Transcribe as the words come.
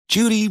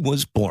Judy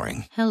was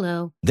boring.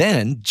 Hello.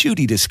 Then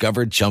Judy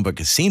discovered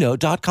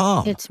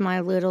ChumbaCasino.com. It's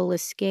my little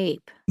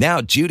escape. Now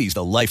Judy's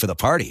the life of the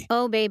party.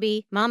 Oh,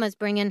 baby, mama's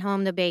bringing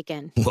home the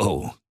bacon.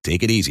 Whoa,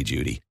 take it easy,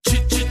 Judy.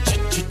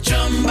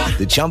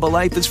 The Chumba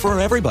life is for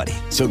everybody.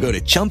 So go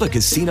to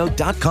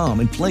ChumbaCasino.com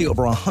and play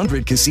over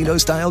 100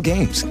 casino-style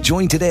games.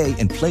 Join today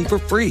and play for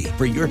free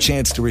for your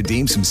chance to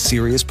redeem some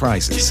serious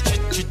prizes.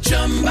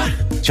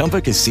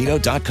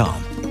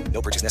 ChumbaCasino.com.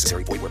 No purchase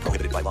necessary. Void where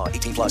prohibited by law.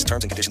 18 plus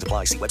terms and conditions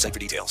apply. See website for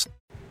details.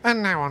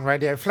 And now on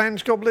Radio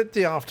Flange Goblet,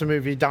 the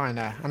After-Movie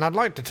Diner. And I'd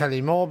like to tell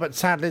you more, but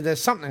sadly there's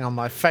something on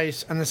my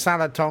face and the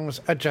salad tongs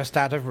are just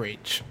out of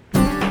reach.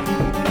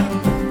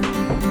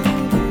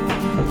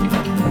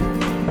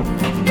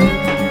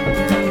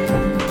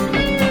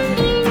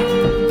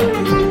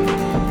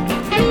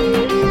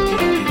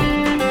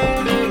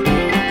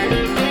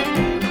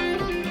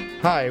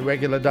 Hi,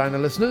 regular Diner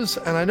listeners,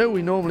 and I know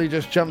we normally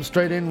just jump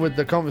straight in with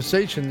the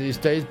conversation these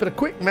days, but a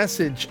quick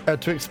message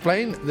to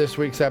explain this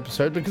week's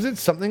episode, because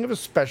it's something of a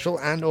special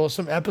and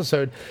awesome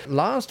episode.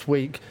 Last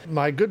week,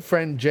 my good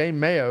friend Jay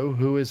Mayo,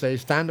 who is a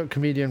stand-up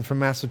comedian from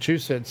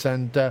Massachusetts,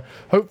 and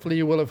hopefully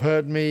you will have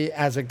heard me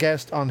as a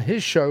guest on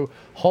his show,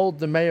 Hold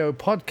the Mayo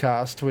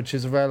podcast, which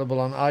is available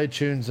on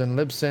iTunes and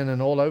Libsyn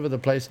and all over the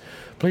place.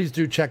 Please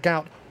do check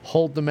out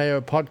Hold the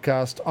Mayo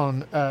podcast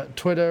on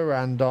Twitter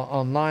and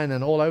online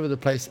and all over the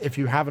place if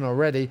you haven't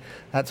already.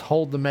 That's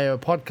Hold the Mayo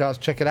podcast.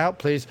 Check it out,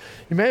 please.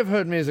 You may have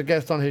heard me as a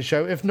guest on his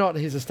show. If not,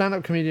 he's a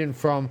stand-up comedian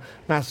from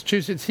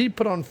Massachusetts. He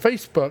put on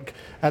Facebook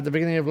at the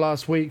beginning of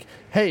last week,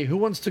 hey, who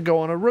wants to go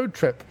on a road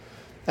trip?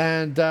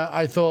 And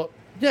I thought,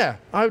 yeah,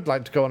 I would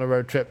like to go on a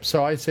road trip.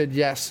 So I said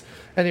yes.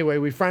 Anyway,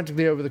 we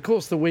frantically, over the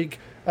course of the week,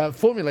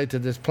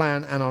 formulated this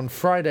plan, and on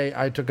Friday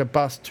I took a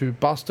bus to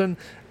Boston.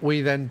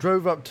 We then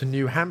drove up to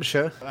New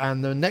Hampshire,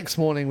 and the next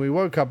morning we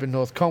woke up in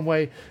North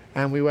Conway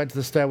and we went to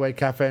the Stairway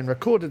Cafe and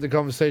recorded the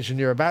conversation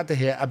you're about to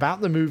hear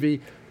about the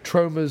movie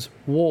Tromas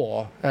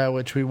War,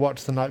 which we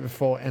watched the night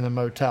before in a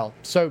motel.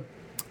 So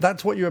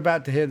that's what you're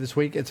about to hear this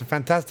week. It's a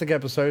fantastic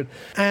episode.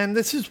 And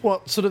this is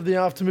what sort of the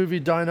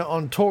After-Movie Diner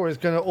on tour is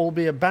going to all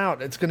be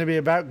about. It's going to be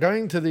about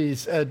going to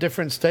these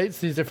different states,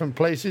 these different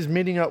places,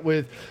 meeting up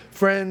with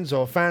friends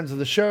or fans of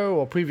the show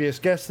or previous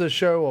guests of the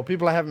show or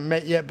people I haven't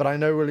met yet but I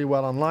know really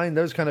well online,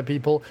 those kind of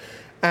people,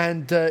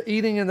 and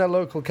eating in their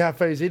local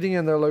cafes, eating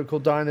in their local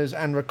diners,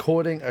 and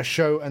recording a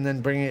show and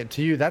then bringing it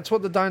to you. That's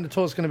what the Diner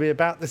Tour is going to be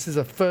about. This is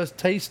a first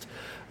taste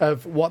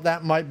of what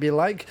that might be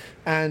like,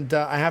 and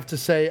I have to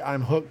say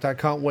I'm hooked. I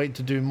can't wait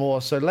to do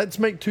more. So let's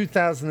make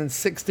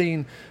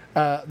 2016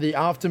 the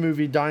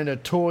After-Movie Diner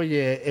tour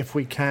year if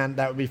we can.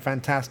 That would be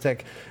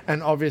fantastic.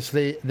 And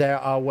obviously there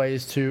are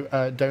ways to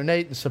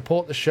donate and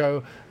support the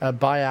show,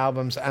 buy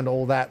albums and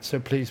all that. So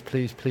please,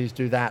 please, please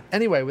do that.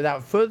 Anyway,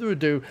 without further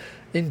ado,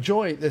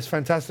 enjoy this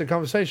fantastic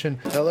conversation.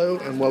 Hello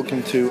and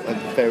welcome to a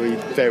very,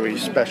 very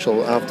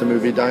special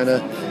After-Movie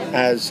Diner.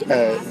 As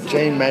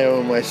Jane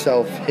Mayo and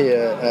myself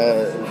here,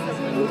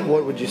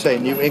 what would you say,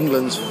 New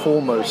England's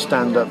foremost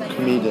stand-up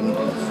comedian.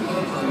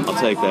 I'll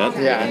take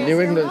that. Yeah, New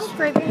England's...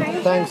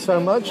 Thanks so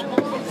much.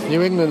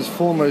 New England's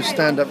foremost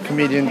stand-up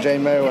comedian, Jay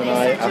Mayo, and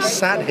I are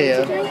sat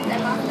here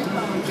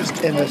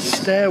in the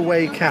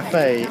Stairway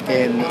Cafe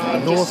in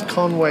North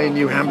Conway,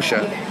 New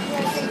Hampshire.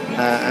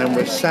 And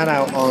we're sat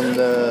out on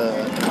the...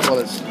 Well,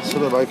 it's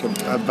sort of like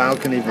a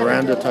balcony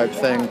veranda type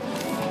thing,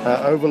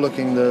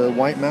 overlooking the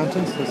White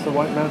Mountains. Is the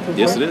White Mountains?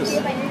 Yes, it is.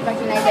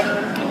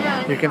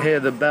 You can hear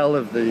the bell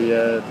of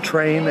the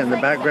train in the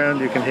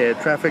background. You can hear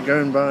traffic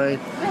going by.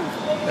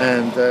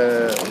 And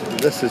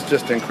this is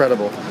just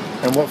incredible.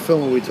 And what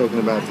film are we talking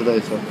about today,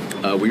 sir?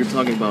 We were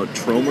talking about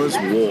Tromas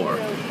War.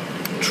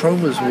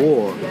 Tromas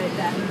War.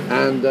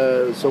 And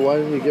so why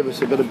don't you give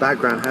us a bit of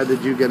background? How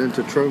did you get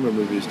into Troma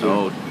movies, too?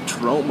 Oh,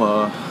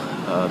 Troma,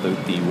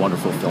 the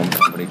wonderful film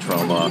company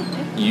Troma,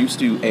 used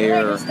to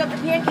air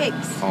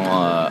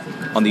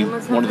on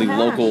one of the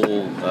local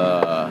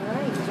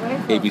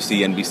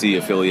ABC, NBC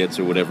affiliates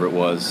or whatever it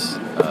was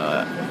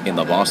in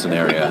the Boston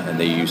area. And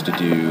they used to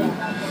do...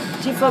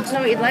 Do you folks know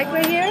what you'd like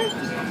right here?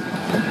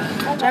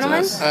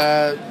 Gentlemen?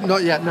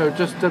 Not yet, no.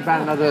 Just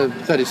about another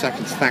 30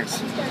 seconds,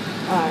 thanks.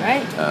 All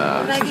right.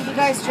 Can I give you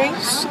guys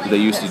drinks? They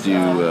used to do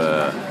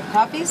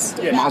coffees?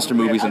 monster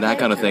movies and that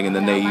kind of thing, and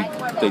then they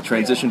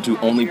transitioned to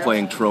only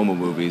playing Troma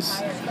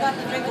movies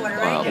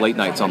late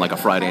nights on like a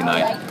Friday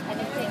night.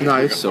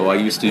 Nice. So I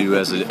used to,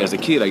 as a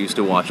kid, I used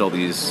to watch all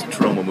these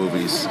Troma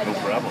movies.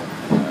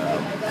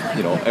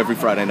 Every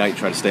Friday night,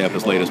 try to stay up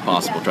as late as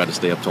possible, try to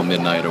stay up till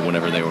midnight or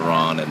whenever they were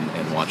on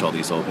and watch all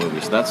these old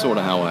movies. So that's sort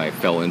of how I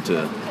fell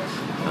into,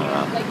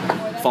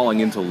 falling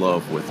into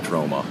love with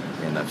Troma,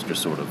 and that's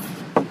just sort of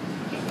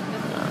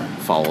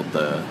followed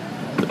the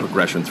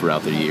progression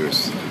throughout the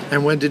years.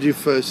 And when did you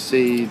first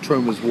see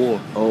Tromas War?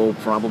 Oh,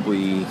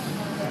 probably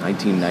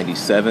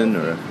 1997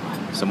 or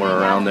somewhere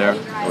around there,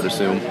 I would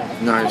assume.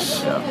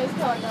 Nice.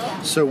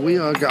 Yeah. So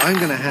I'm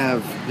going to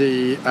have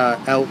the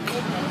elk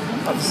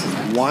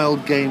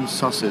wild game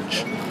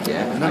sausage.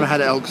 Yeah. I've never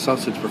had elk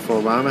sausage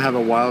before, but I'm going to have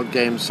a wild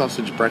game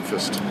sausage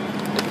breakfast.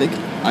 I think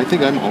I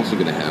think I'm also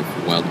going to have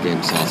wild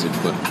game sausage,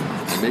 but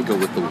I may go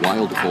with the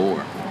wild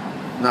boar.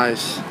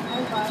 Nice.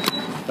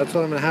 That's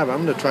what I'm going to have.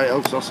 I'm going to try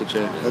elk sausage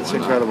here. That's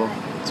incredible.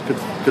 It's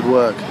good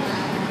work.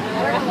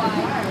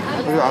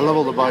 I love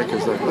all the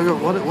bikers though.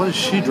 Look at what is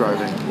she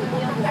driving?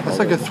 That's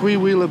like a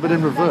three-wheeler but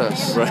in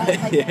reverse.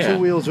 Right, yeah. Two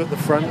wheels are at the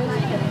front.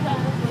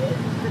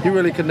 You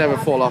really could never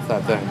fall off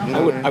that thing. You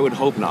know I would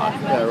hope not.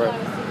 Yeah,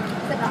 right.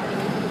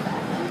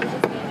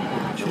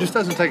 She just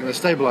hasn't taken the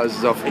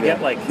stabilizers off. You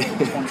get like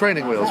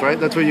training wheels, right?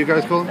 That's what you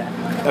guys call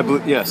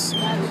them? Yes.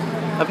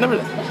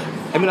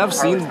 I've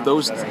seen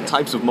those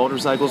types of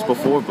motorcycles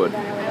before, but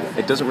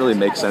it doesn't really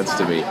make sense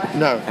to me.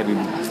 No. I mean,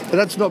 but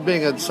that's not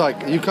being a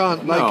cycle. You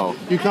can't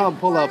you can't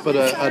pull up at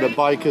a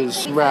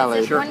biker's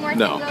rally. Sure. One more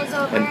No. thing goes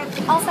over.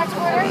 And- All set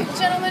to order,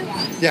 gentlemen.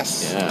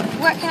 Yes. yeah.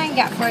 What can I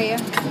get for you?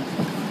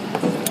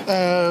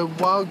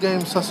 Wild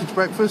game sausage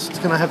breakfast.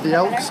 Can I have the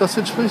elk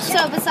sausage, please?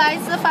 So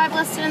besides the 5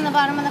 listed in the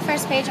bottom of the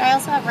first page, I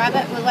also have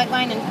rabbit with white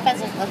wine and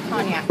pheasant with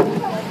cognac.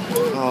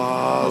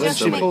 Oh, then Just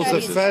she to make pulls that the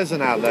easy.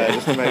 pheasant out there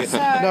just to make it.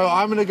 Sorry. No,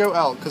 I'm going to go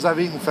elk because I've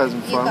eaten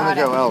pheasant You before. I'm got going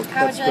to it. go elk.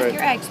 How would That's you like great.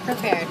 your eggs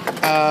prepared?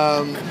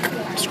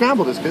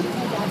 Scrambled is good.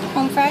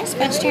 Home fries,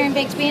 vegetarian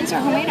baked beans, or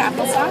homemade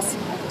applesauce?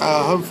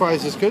 Home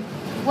fries is good.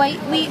 White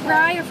wheat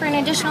rye, or for an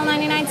additional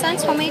 99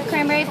 cents, homemade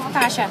cranberry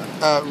focaccia.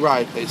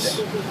 Rye, please.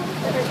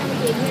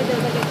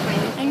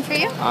 And for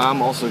you?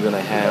 I'm also going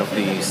to have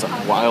the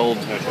wild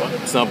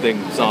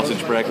something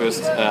sausage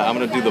breakfast. I'm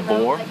going to do the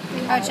boar.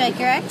 How would you like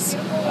your eggs?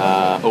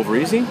 Over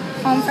easy.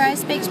 Home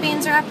fries, baked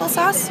beans, or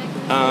applesauce?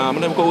 I'm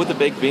going to go with the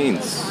baked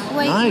beans.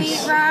 White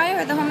Nice. wheat rye,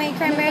 or the homemade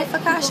cranberry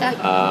focaccia?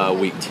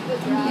 Wheat.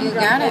 You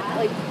got it.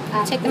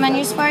 Take the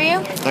menus for you.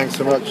 Thanks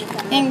so much.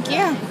 Thank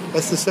you.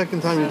 That's the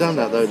second time you've done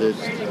that, though, dude.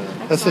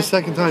 That's the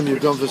second time you've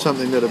gone for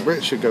something that a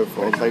Brit should go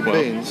for, baked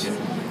beans.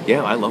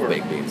 Yeah, I love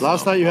baked beans.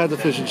 Last night you had the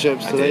fish and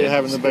chips, today you're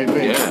having the baked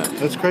beans. Yeah.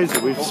 That's crazy.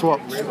 We've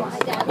swapped.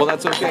 Well,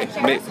 that's okay.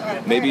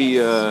 Maybe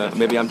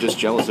I'm just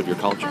jealous of your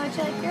culture. How would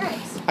you like your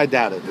eggs? I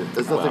doubt it.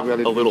 There's nothing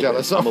really a to be little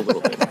jealous bit. of. I'm a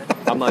little bit.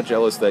 I'm not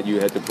jealous that you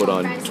had to put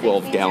on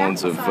 12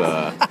 gallons of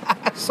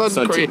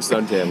Sun cream.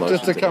 suntan lotion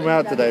Just to come today.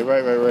 out today.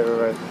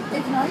 Right.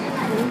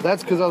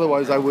 That's because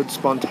otherwise I would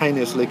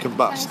spontaneously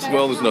combust.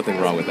 Well, there's nothing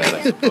wrong with that,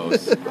 I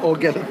suppose. Or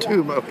get a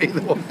tumor,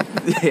 either one.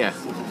 Yeah.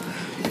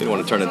 You don't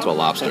want to turn into a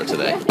lobster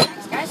today.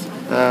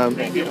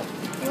 You're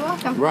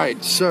welcome.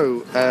 Right, so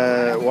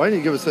why don't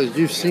you give us those?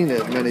 You've seen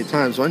it many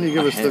times. Why don't you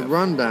give us the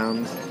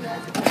rundown?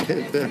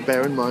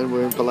 Bear in mind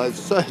we're in polite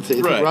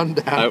society. Right. The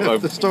rundown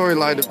of the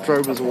storyline of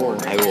Tromas War.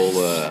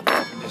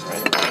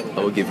 I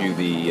will give you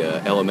the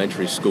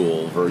elementary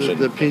school version.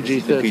 The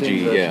PG-13 The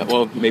PG, version. yeah.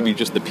 Well, maybe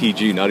just the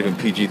PG, not even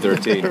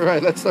PG-13.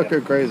 Right, let's not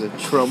go crazy.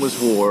 Tromas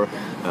War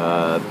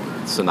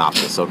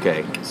synopsis.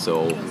 Okay,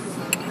 so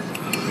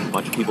a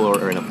bunch of people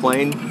are in a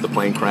plane. The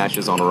plane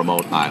crashes on a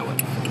remote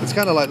island. It's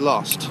kind of like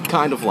Lost.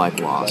 Kind of like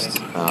Lost.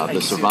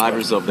 The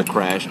survivors of the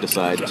crash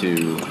decide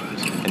to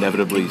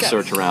inevitably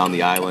search around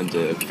the island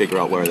to figure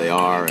out where they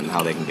are and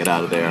how they can get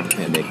out of there,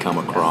 and they come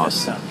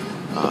across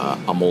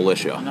a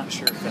militia.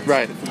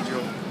 Right.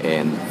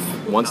 And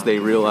once the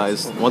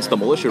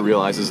militia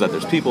realizes that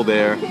there's people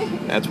there,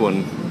 that's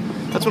when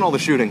all the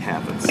shooting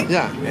happens.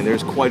 Yeah. And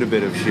there's quite a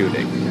bit of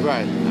shooting.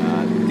 Right.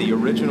 The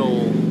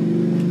original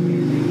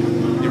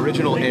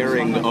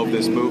airing of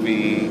this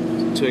movie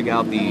took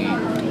out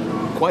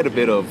quite a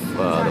bit of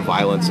the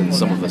violence and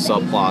some of the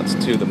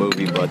subplots to the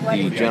movie, but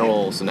the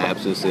general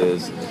synopsis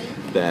is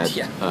that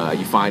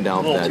you find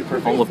out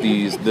that all of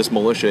this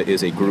militia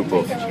is a group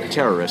of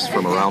terrorists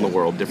from around the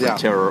world, different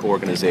terror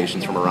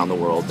organizations from around the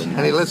world.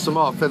 And he lists them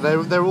off, and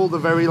they're all the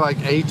very,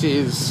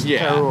 80s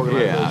terror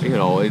organizations.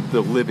 Yeah,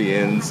 the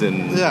Libyans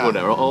and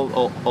whatever,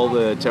 all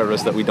the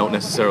terrorists that we don't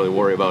necessarily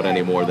worry about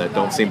anymore, that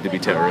don't seem to be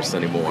terrorists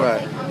anymore.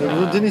 Right.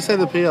 Didn't he say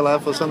the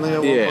PLF or something at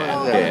one point?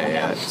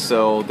 Yeah.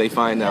 So they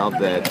find out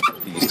that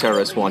these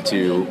terrorists want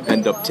to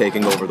end up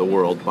taking over the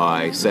world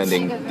by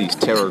sending these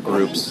terror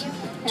groups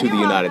to the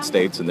United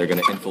States, and they're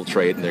going to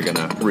infiltrate and they're going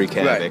to wreak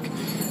havoc.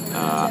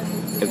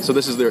 And so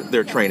this is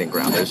their training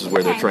ground. This is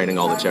where they're training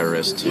all the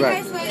terrorists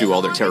to do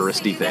all their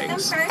terroristy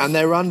things. And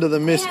they're under the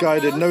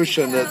misguided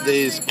notion that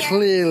these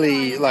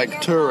clearly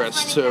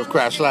tourists who have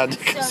crash landed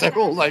because they're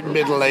all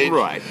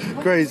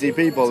middle-aged, crazy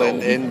people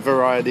in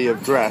variety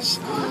of dress.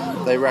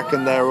 They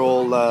reckon they're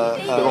all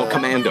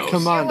commandos.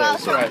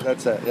 Commandos, right?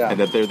 That's it. Yeah. And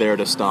that they're there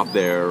to stop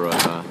their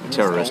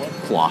terrorist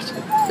plot.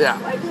 Yeah.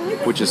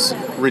 Which is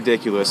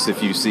ridiculous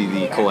if you see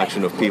the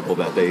collection of people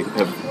that they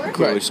have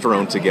clearly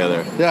strewn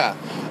together. Yeah.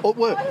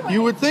 Well,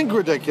 you would think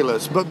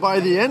ridiculous, but by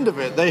the end of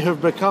it, they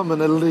have become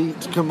an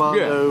elite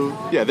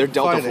commando. Yeah, they're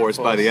Delta Force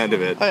by the end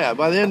of it. Oh, yeah,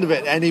 by the end of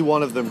it, any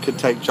one of them could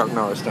take Chuck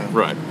Norris down.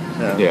 Right.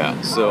 Yeah.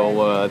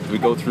 So we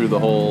go through the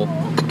whole,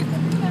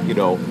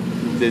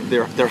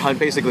 they're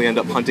basically end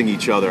up hunting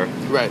each other.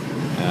 Right.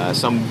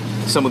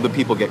 Some of the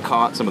people get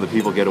caught, some of the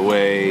people get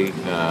away.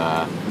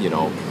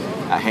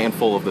 A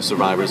handful of the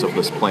survivors of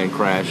this plane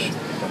crash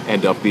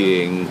end up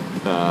being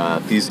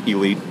these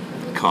elite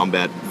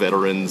combat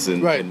veterans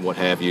and what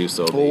have you.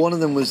 So one of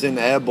them was in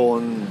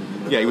airborne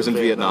Yeah, he was in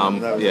Vietnam.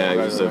 He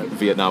was a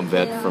Vietnam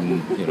vet from,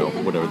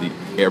 whatever, the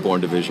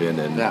Airborne Division.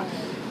 And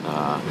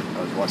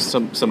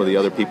some of the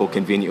other people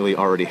conveniently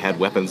already had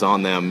weapons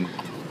on them.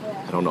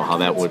 I don't know how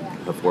that would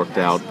have worked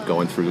out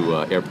going through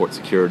airport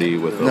security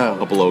with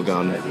a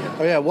blowgun.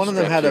 Oh yeah, one of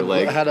them had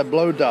a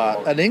blow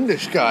dart, an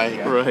English guy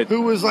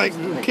who was like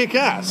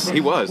kick-ass.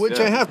 He was, which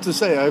I have to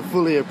say I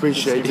fully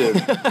appreciated.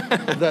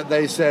 That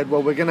they said,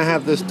 well, we're going to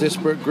have this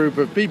disparate group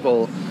of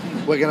people.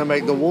 We're going to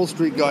make the Wall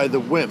Street guy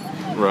the wimp,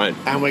 right?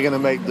 And we're going to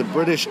make the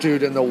British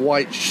dude in the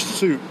white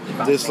suit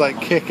this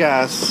like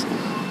kick-ass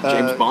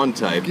James Bond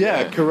type.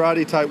 Yeah,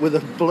 karate type with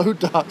a blow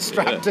dart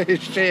strapped to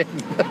his shin.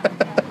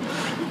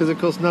 Because, of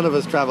course, none of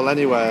us travel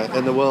anywhere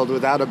in the world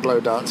without a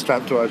blow dart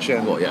strapped to our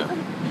chin. Well, yeah.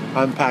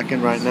 I'm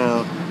packing right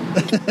now.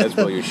 As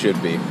well you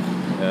should be.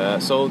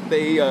 So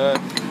they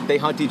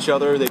hunt each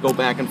other. They go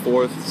back and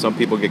forth. Some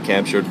people get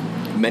captured.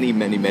 Many,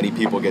 many, many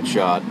people get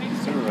shot.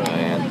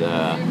 And,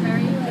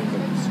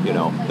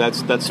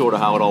 that's sort of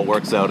how it all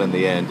works out in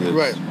the end.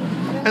 Right.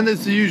 And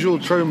there's the usual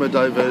Troma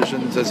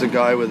diversions. There's a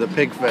guy with a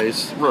pig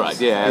face. Right,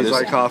 yeah. He's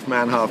like half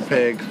man, half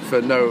pig.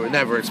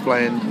 Never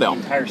explained. No.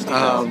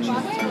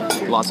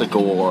 Lots of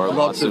gore.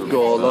 Lots of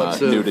gore.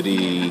 Lots of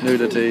nudity.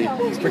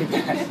 It's pretty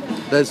bad.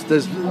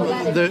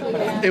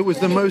 It was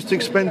the most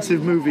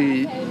expensive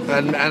movie,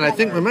 and I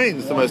think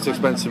remains the most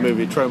expensive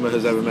movie Troma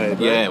has ever made.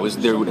 Right? Yeah, it was.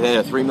 They had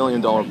a $3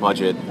 million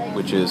budget,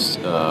 which is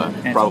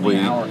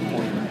probably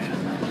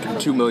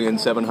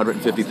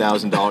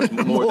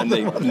 $2,750,000 more than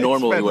they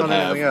normally would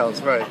have.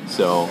 Else, right.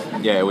 So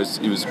yeah, it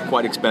was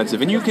quite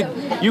expensive, and you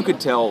could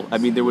tell. I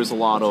mean, there was a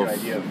lot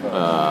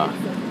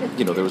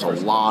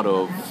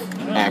of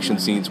action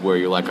scenes where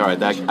you're like, all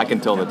right, I can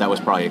tell that was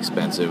probably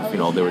expensive.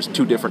 There was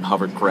 2 different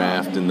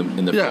hovercraft in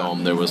the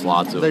film. There was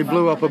lots of. They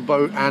blew up a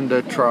boat and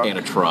a truck. There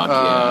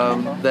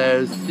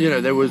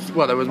was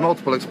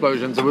multiple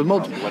explosions. There was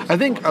multiple. I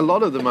think a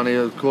lot of the money,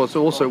 of course,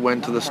 also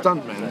went to the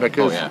stuntmen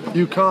because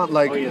you can't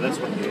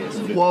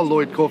while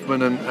Lloyd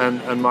Kaufman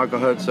and Michael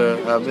Hertz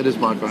it is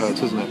Michael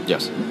Hertz, isn't it?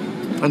 Yes.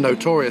 Are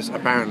notorious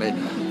apparently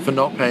for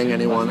not paying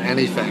anyone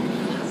anything.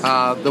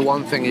 The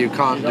one thing you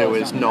can't do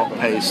is not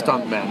pay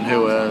stuntmen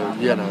who are,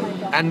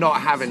 and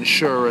not have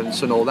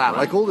insurance and all that.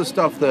 Like all the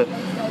stuff that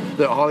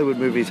Hollywood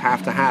movies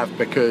have to have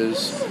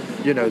because,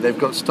 they've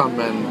got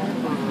stuntmen,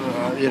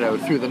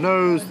 through the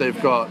nose,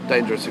 they've got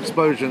dangerous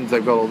explosions,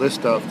 they've got all this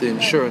stuff. The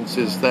insurance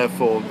is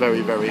therefore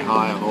very, very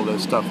high on all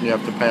this stuff and you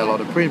have to pay a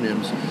lot of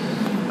premiums.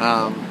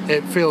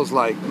 It feels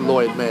like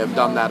Lloyd may have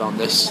done that on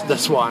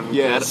this one.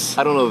 Yeah,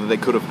 I don't know that they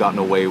could have gotten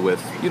away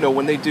with,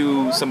 when they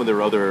do some of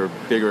their other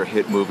bigger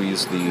hit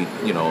movies,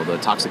 the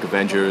Toxic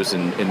Avengers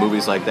and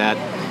movies like that,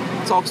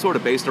 it's all sort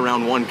of based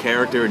around one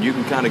character and you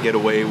can kind of get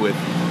away with,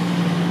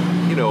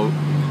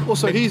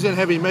 Also, he's in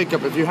heavy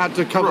makeup. If you had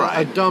to cover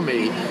a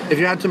dummy, if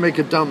you had to make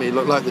a dummy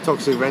look like the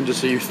Toxic Avenger,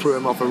 so you threw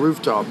him off a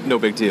rooftop, no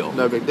big deal.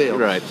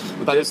 Right.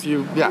 But if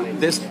you,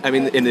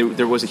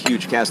 there was a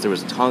huge cast. There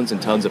was tons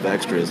and tons of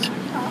extras.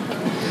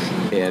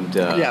 And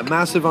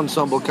massive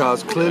ensemble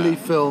cast, clearly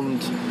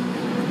filmed.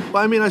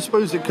 Well, I mean, I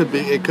suppose it could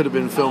have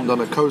been filmed on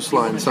a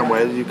coastline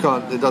somewhere.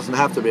 It doesn't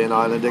have to be an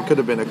island. It could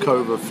have been a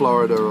cove of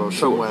Florida or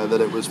somewhere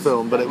that it was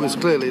filmed. But it was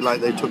clearly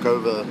like they took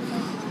over,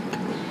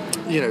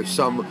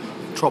 some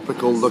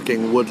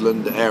tropical-looking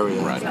woodland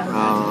area. Right.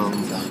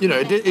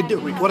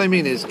 What I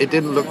mean is, it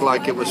didn't look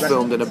like it was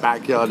filmed in a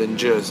backyard in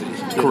Jersey.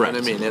 Correct. You know what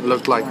I mean? It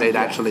looked like they'd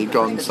actually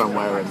gone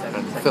somewhere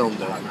and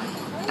filmed it.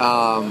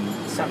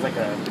 Sounds like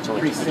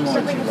pretty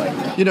similar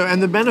to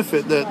and the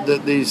benefit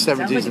that these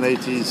 70s and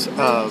 80s,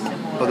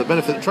 or the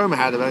benefit that Troma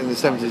had about in the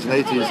 70s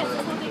and 80s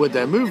with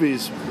their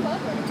movies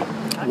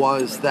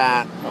was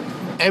that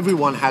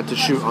everyone had to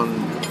shoot on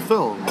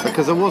film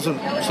because there wasn't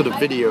sort of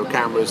video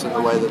cameras in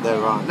the way that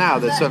there are now.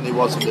 There certainly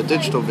wasn't the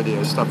digital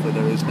video stuff that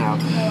there is now.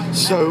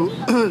 So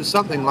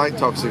something like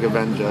Toxic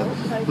Avenger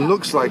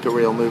looks like a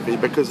real movie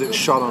because it's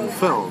shot on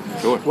film.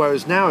 Sure.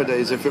 Whereas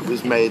nowadays, if it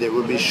was made, it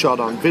would be shot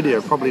on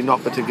video, probably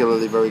not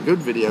particularly very good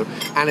video,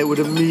 and it would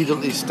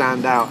immediately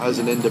stand out as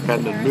an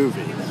independent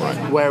movie.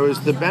 Right.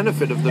 Whereas the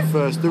benefit of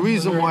the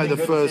reason why the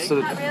first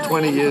sort of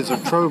 20 years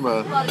of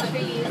Troma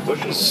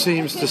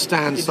seems to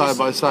stand side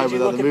by side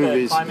with other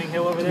movies,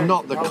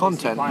 not the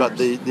content, but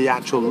the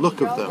actual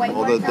look of them,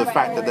 or the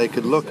fact that they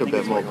could look a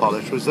bit more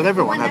polished, was that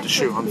everyone had to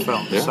shoot on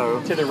film. Yeah. So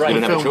you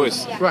didn't have a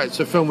choice. Right,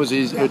 so film was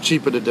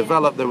cheaper to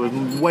develop. There were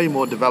way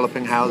more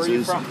developing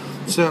houses,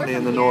 certainly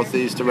in the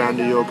Northeast around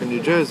New York and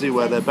New Jersey,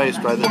 where they're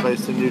based, right? They're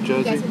based in New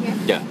Jersey?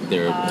 Yeah,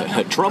 they're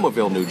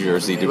Tromaville, New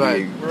Jersey, to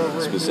be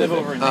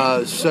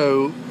specific.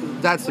 So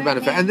that's the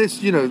benefit. And this,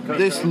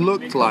 this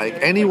looked like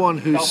anyone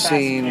who's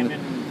seen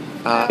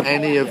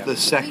any of the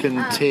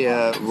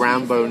second-tier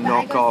Rambo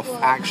knockoff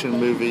action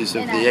movies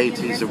of the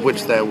 80s, of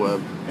which there were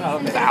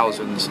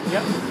thousands,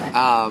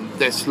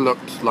 this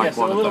looked like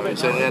one of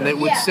those. And it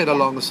would sit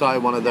alongside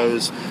one of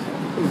those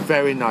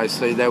very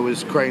nicely. There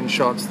was crane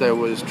shots, there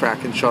was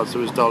tracking shots,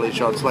 there was dolly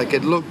shots. Like,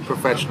 it looked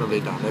professionally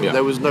done.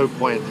 There was no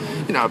point,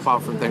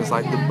 apart from things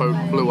like the boat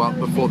blew up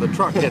before the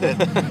truck hit it,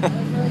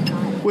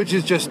 which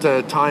is just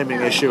a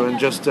timing issue and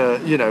just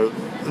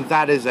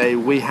that is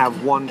we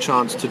have one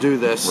chance to do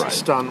this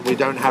stunt. We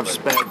don't have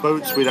spare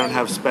boats. We don't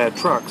have spare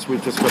trucks.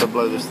 We've just got to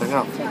blow this thing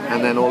up.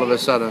 And then all of a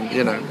sudden,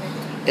 you know,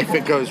 if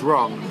it goes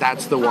wrong,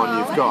 that's the one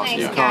you've got. Nice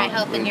You guy can't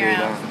helping redo you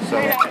out.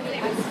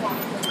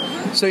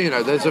 that. So, you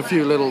know, there's a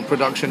few little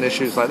production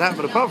issues like that,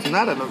 but apart from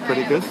that, it looked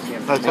pretty good.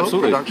 I thought,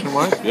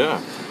 production-wise. Yeah.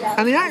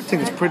 And the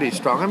acting's pretty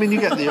strong. I mean, you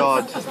get the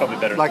odd,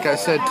 like I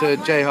said to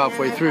Jay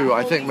halfway through,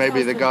 I think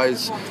maybe the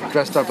guy's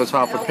dressed up as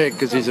half a pig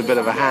because he's a bit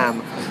of a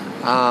ham.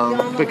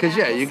 Because,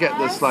 yeah, you get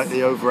the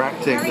slightly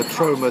overacting, the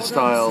Troma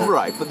style.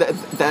 Right, but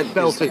that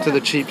belted to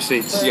the cheap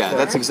seats. Yeah,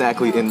 that's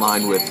exactly in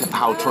line with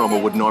how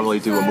Troma would normally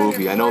do a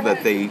movie. I know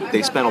that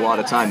they spent a lot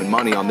of time and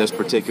money on this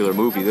particular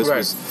movie.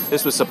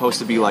 This was supposed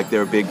to be like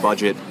their big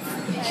budget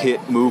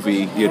hit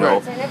movie, you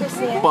know,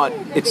 but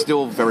it's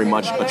still very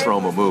much a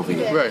Troma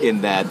movie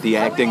in that the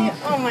acting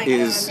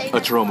is a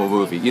Troma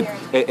movie.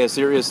 As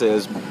serious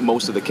as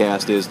most of the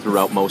cast is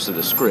throughout most of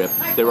the script,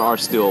 there are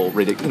still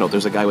ridiculous. You know,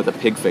 there's a guy with a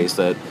pig face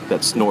that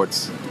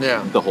snorts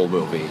the whole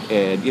movie,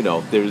 and you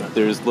know,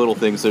 there's little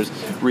things. There's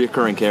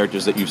reoccurring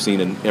characters that you've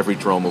seen in every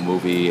Troma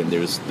movie, and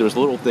there's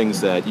little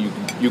things that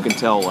you can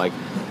tell like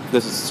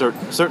this is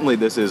certainly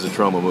this is a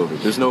Troma movie.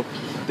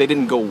 They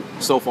didn't go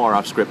so far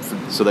off script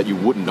so that you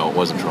wouldn't know it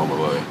wasn't a Troma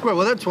movie. Right,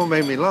 well, that's what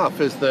made me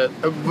laugh, is that,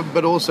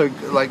 but also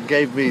like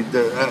gave me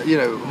the you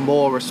know,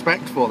 more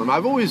respect for them.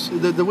 I've always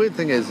the weird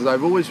thing is that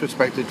I've always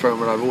respected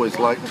Troma, and I've always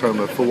liked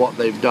Troma for what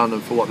they've done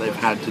and for what they've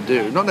had to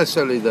do. Not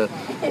necessarily the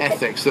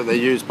ethics that they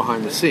use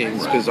behind the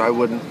scenes, because I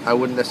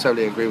wouldn't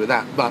necessarily agree with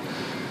that, but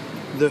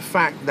the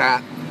fact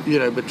that, you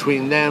know,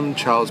 between them,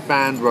 Charles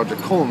Band, Roger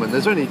Corman,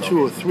 there's only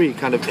 2 or 3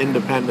 kind of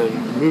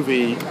independent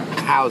movie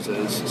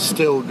houses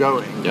still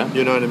going,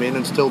 you know what I mean,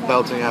 and still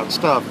belting out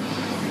stuff.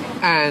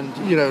 And,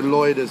 you know,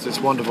 Lloyd is this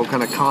wonderful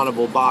kind of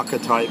carnival barker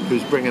type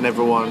who's bringing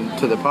everyone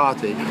to the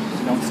party.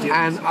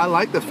 And I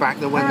like the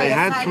fact that when they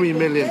had $3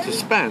 million to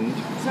spend,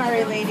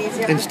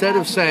 instead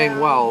of saying,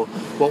 well,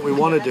 what we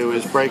want to do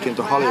is break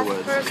into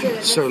Hollywood,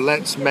 so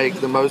let's make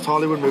the most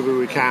Hollywood movie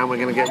we can, we're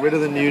going to get rid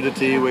of the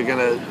nudity, we're going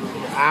to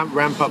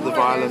ramp up the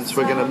violence,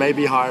 we're going to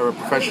maybe hire a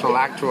professional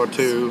actor or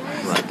 2,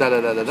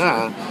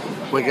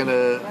 we're going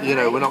to, you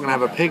know, we're not going to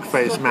have a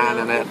pig-faced man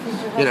in it,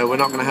 you know, we're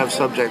not going to have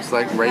subjects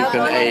like rape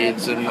and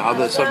AIDS and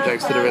other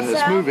subjects that are in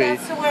this movie,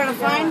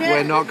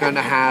 we're not going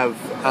to have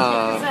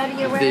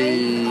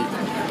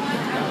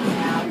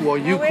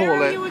you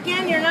call it.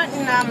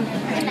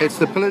 It's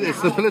the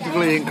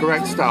politically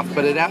incorrect stuff,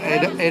 but it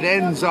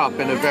ends up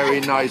in a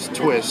very nice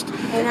twist,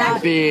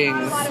 being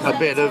a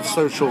bit of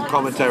social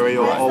commentary,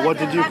 or what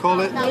did you call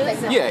it?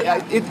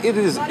 Yeah, it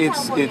is.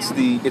 It's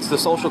the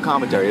social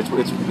commentary.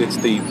 It's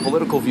the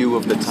political view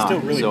of the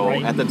time. Really so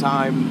at the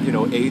time, you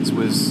know, AIDS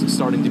was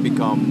starting to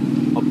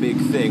become a big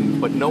thing,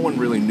 but no one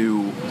really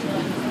knew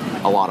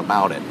a lot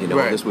about it, you know.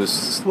 This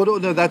was no,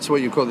 that's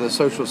what you call the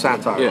social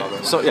satire.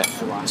 Yeah.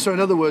 So in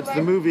other words,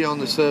 the movie on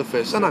the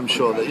surface, and I'm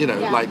sure that, you know,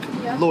 like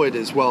Lloyd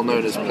is well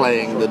known as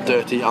playing the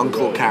dirty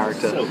uncle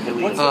character,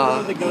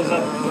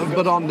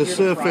 but on the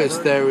surface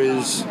there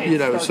is, you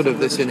know, sort of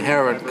this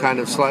inherent kind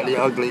of slightly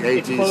ugly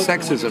 80s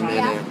sexism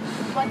in it.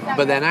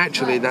 But then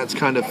actually that's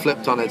kind of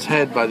flipped on its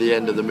head by the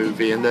end of the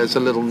movie, and there's a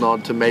little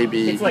nod to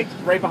maybe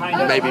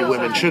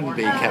women shouldn't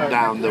be kept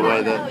down the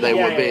way that they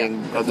were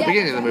being at the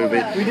beginning of the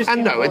movie.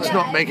 And no, it's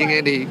not making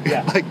any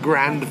like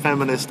grand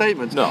feminist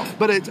statements. No.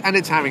 But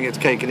it's having its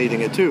cake and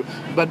eating it too.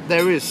 But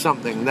there is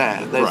something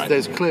there.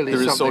 There's clearly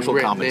something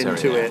written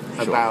into it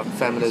about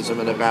feminism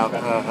and about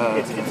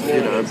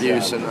you know,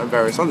 abuse and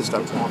various other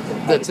stuff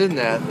that's in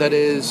there that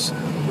is,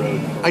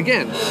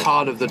 again,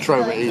 part of the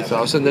Troma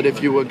ethos, and that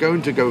if you were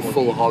going to go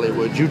full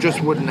Hollywood, you just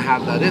wouldn't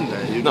have that in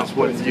there. You just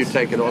wouldn't. You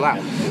take it all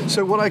out.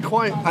 So what I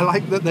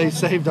like that they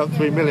saved up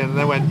 $3 million, and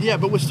they went, yeah,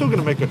 but we're still going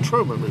to make a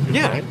Troma movie.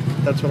 Yeah, right?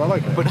 That's what I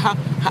like. But how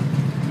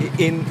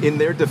in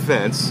their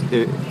defense,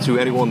 to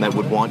anyone that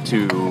would want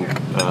to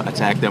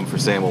attack them for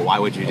saying, well, why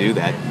would you do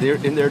that?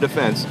 In their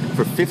defense,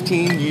 for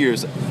 15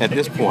 years at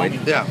this point,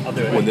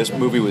 when this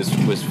movie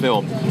was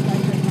filmed,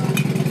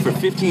 for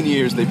 15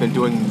 years they've been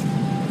doing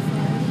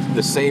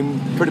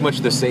pretty much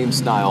the same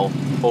style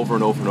over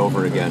and over and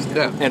over again.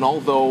 Yeah. And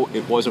although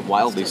it wasn't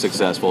wildly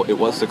successful, it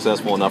was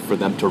successful enough for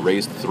them to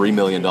raise $3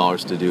 million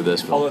to do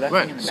this film.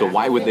 Right. So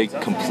why would they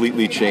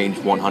completely change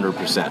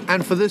 100%?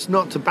 And for this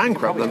not to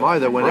bankrupt them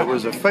either when it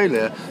was a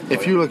failure,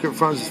 if you look at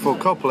Francis Ford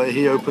Coppola,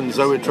 he opened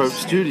Zoetrope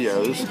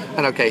Studios,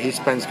 and okay, he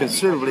spends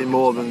considerably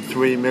more than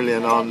 $3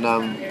 million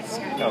on...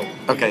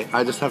 Okay,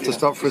 I just have to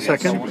stop for a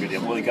second,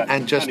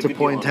 and just to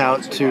point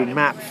out to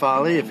Matt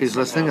Farley, if he's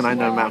listening, and I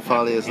know Matt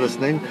Farley is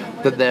listening,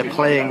 that they're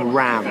playing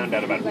Ram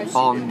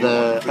on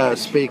the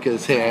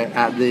speakers here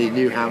at the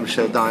New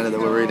Hampshire diner that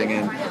we're eating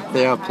in.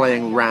 They are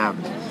playing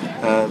Ram.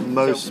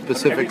 Most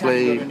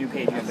specifically,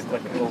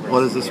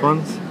 what is this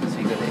one?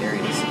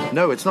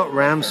 No, it's not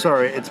Ram,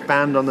 sorry, it's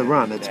Band on the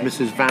Run. It's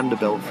Mrs.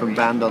 Vanderbilt from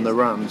Band on the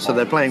Run. So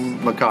they're playing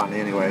McCartney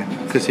anyway,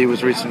 because he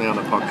was recently on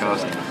a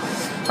podcast.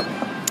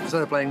 So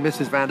they're playing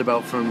Mrs.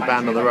 Vanderbilt from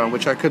Band on the Run,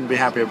 which I couldn't be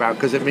happy about,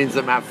 because it means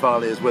that Matt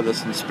Farley is with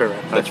us in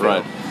spirit. That's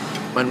right.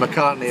 when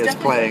McCartney is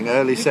playing,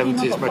 early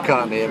 70s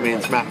McCartney, it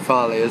means Matt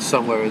Farley is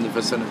somewhere in the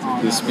vicinity.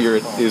 His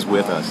spirit is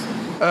with us.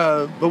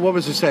 But what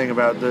was he saying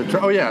about the...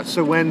 Oh, yeah,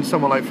 so when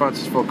someone like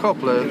Francis Ford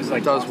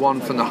Coppola does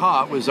One from the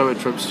Heart with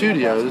Zoetrope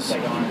Studios,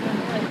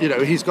 you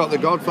know, he's got The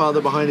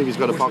Godfather behind him, he's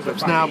got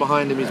Apocalypse Now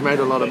behind him, he's made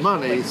a lot of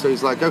money, so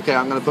he's like, okay,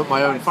 I'm going to put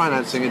my own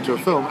financing into a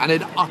film, and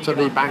it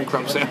utterly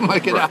bankrupts him,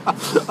 like it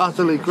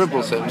utterly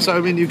cripples him. So, I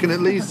mean, you can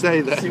at least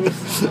say that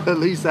at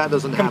least that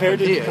doesn't happen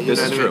here. You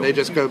know what I mean? They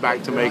just go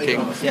back to making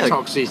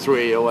Toxie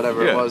 3 or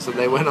whatever it was that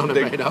they went on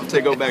and made up.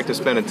 They go back to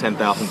spending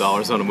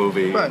 $10,000 on a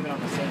movie,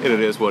 and it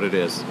is what it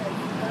is.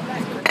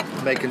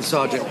 Making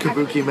Sergeant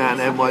Kabuki Man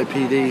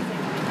NYPD.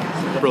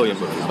 Brilliant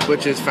movie.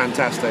 Which is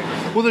fantastic.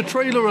 Well, the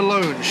trailer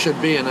alone should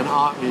be in an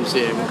art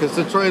museum, because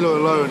the trailer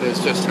alone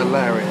is just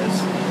hilarious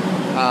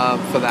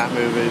for that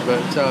movie.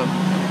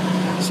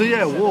 But so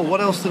yeah, War.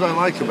 What else did I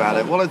like about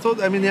it? Well,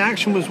 I mean, the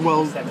action was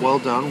well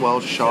done,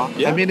 well shot.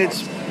 Yeah. I mean,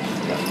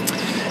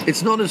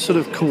 it's not as sort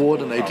of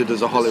coordinated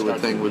as a Hollywood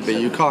thing would be.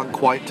 You can't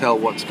quite tell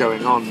what's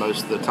going on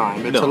most of the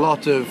time.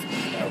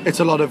 It's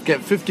a lot of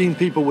get 15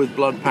 people with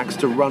blood packs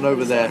to run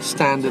over there,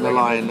 stand in a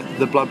line,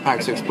 the blood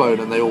packs explode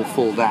and they all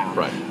fall down.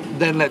 Right.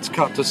 Then let's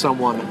cut to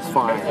someone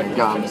firing a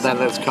gun. Then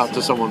let's cut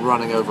to someone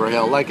running over a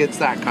hill. Like, it's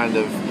that kind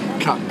of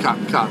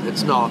cut.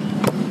 It's not...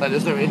 Like,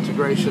 there's no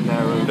integration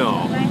there. No.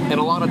 And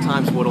a lot of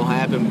times what'll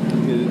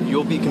happen,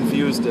 you'll be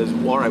confused as,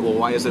 all right, well,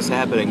 why is this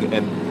happening?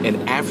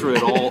 And after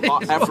it all,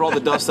 after all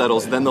the dust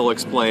settles, then they'll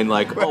explain,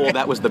 like, oh, well,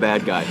 that was the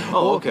bad guy.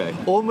 Oh, okay.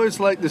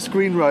 Almost like the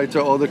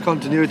screenwriter or the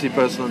continuity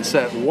person on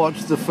set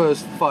watched the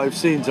first 5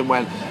 scenes and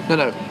went,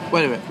 no,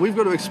 wait a minute, we've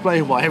got to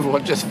explain why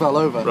everyone just fell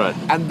over. Right.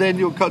 And then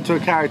you'll cut to a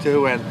character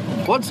who went,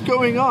 what's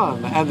going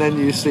on? And then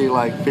you see,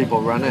 like,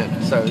 people run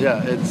in. So,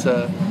 yeah, it's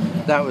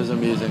that was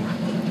amusing.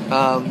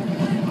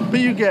 But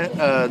you get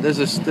there's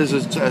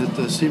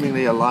a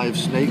seemingly alive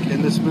snake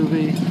in this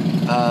movie.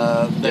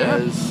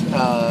 There's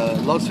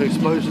lots of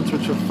explosions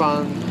which are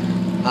fun.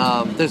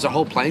 There's a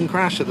whole plane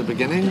crash at the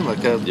beginning,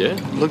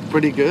 looked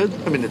pretty good.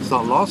 I mean, it's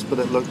not lost, but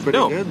it looked pretty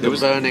good. There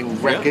was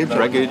burning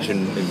wreckage,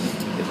 and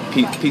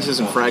pieces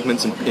and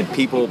fragments and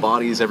people,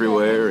 bodies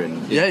everywhere,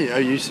 and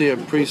you see a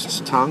priest's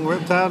tongue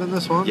ripped out in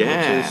this one, which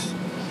is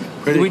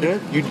pretty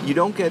good. You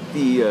don't get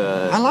the...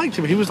 I liked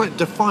him. He was like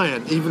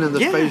defiant, even in the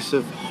face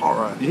of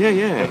horror.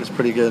 Yeah. It was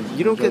pretty good.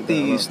 You don't get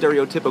the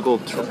stereotypical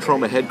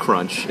Troma head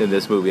crunch in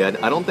this movie.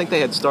 I don't think they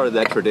had started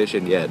that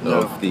tradition yet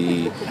of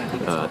the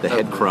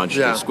head crunch,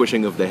 the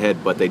squishing of the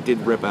head, but they did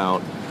rip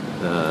out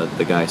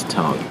the guy's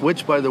tongue.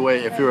 Which, by the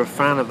way, if you're a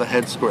fan of the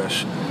head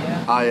squish,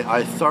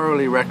 I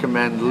thoroughly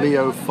recommend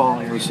Leo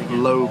Fong's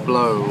Low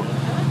Blow,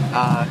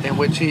 in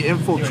which he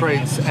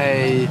infiltrates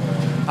a...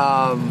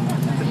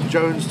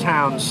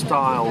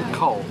 Jonestown-style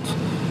cult,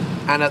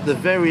 and at the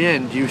very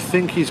end you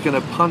think he's going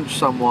to punch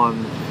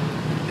someone,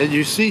 and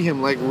you see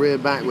him like rear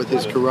back with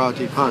his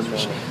karate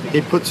punch.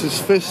 He puts his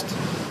fist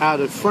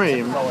out of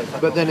frame,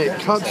 but then it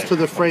cuts to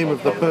the frame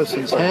of the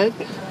person's head,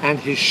 and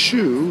his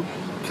shoe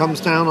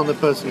comes down on the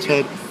person's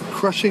head,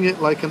 crushing it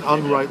like an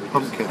unripe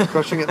pumpkin,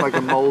 crushing it like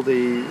a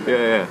moldy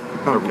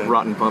pumpkin.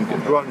 Rotten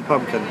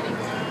pumpkin.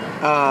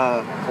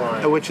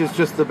 Which is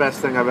just the best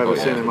thing I've ever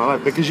seen in my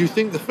life, because you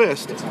think the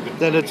fist,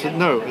 then it's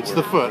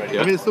the foot.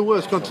 I mean, it's the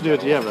worst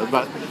continuity ever,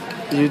 but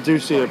you do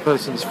see a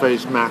person's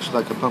face mashed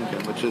like a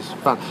pumpkin, which is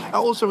fun.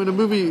 Also, in a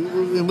movie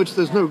in which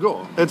there's no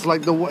gore, it's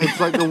like the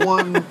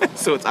one.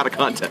 So it's out of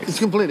context. It's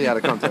completely out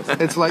of context.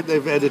 It's like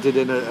they've edited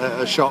in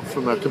a shot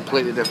from a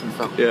completely different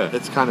film. Yeah,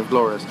 it's kind of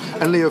glorious.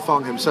 And Leo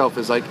Fong himself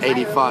is like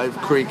 85,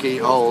 creaky,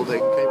 old,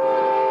 incapable.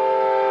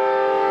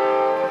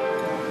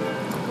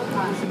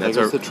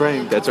 That's the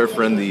train. That's our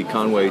friend, the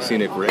Conway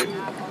Scenic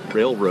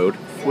Railroad,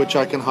 which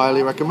I can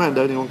highly recommend.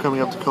 Anyone coming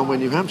up to Conway,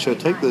 New Hampshire,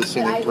 take the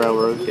Scenic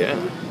Railroad. Yeah,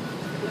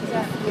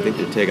 I think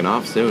they're taking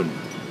off soon.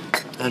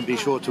 And be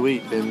sure to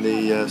eat in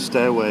the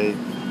Stairway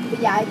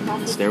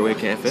Cafe. Stairway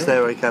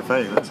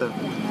Cafe. That's it.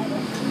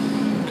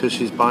 Because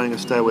she's buying a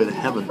stairway to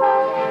heaven.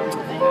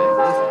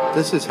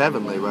 This is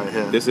heavenly right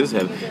here. This is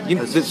heaven.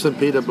 It's St.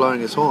 Peter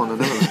blowing his horn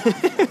and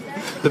everything.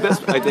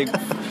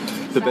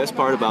 The best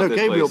part about this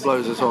Gabriel place...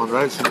 blows his horn,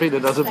 right? So Peter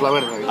doesn't blow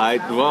anything.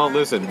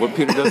 Listen, what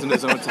Peter does in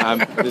his own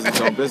time is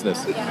his own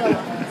business.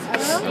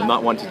 I'm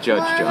not one to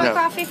judge, John. More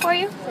coffee for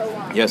you?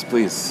 Yes,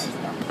 please.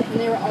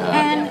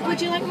 And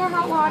would you like more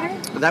hot water?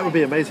 That would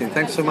be amazing.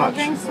 Thanks so much.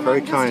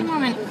 Very kind.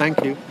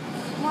 Thank you.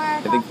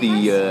 I think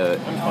the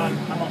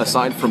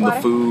aside from the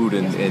food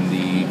and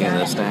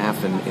the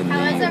staff and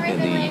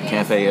the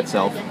cafe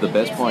itself, the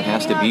best part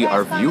has to be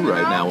our view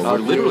right now. We're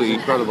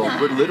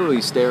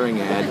literally staring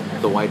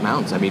at the White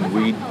Mountains. I mean,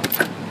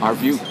 our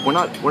view. We're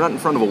not in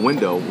front of a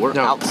window. We're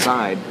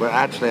outside. We're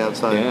actually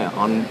outside. Yeah,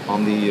 on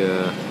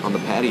the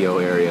patio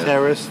area.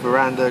 Terrace,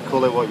 veranda,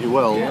 call it what you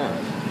will. Yeah.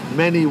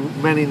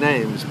 Many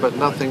names, but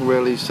nothing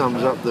really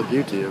sums up the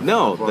beauty of.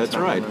 No, that's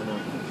right.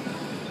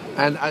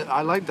 And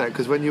I like that,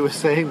 because when you were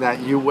saying that,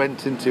 you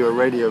went into a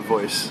radio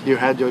voice. You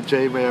had your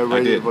J. Mayer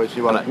radio voice.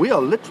 You were like, we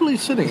are literally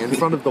sitting in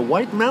front of the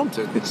White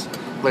Mountains,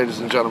 ladies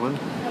and gentlemen.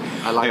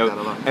 I like that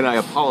a lot. And I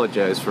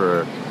apologize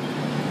for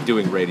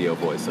doing radio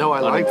voice. No,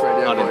 I like radio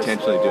voice.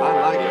 Unintentionally doing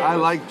radio voice. I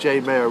like Jay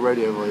Mayer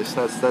radio voice.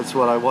 That's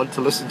what I want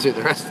to listen to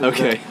the rest of the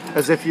day.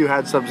 As if you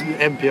had some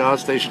NPR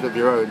station of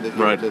your own. That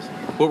you Right. Just,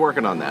 We're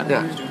working on that.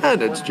 yeah.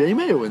 And it's Jay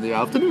Mayer in the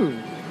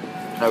afternoon.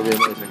 That would be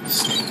amazing.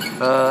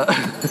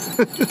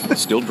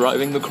 Still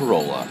driving the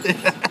Corolla.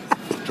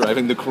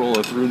 Driving the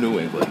Corolla through New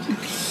England.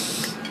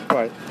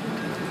 Right.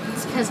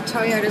 It's because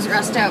Toyotas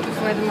rust out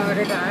before the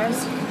motor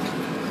dies.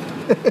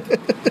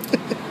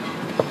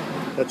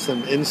 That's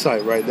some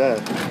insight right there.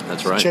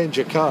 That's right. Change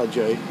your car,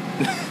 Jay.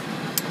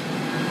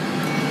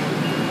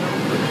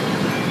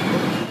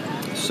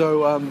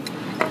 So,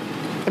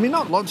 I mean,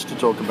 not lots to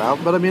talk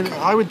about, but I mean,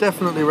 I would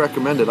definitely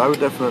recommend it. I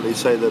would definitely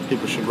say that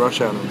people should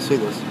rush out and see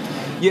this.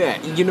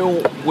 Yeah, you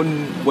know,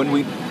 when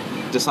we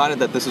decided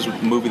that this is a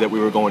movie that we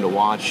were going to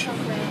watch,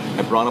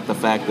 I brought up the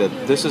fact that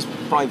this is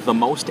probably the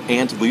most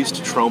and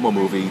least Troma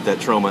movie that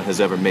Troma has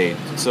ever made.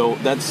 So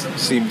that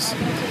seems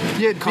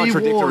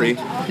contradictory.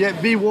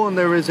 Be warned,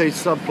 there is a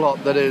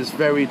subplot that is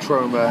very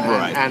Troma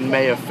Right. and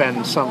may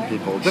offend some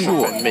people. Didn't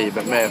Sure. offend me,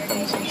 but may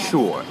offend some.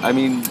 Sure. I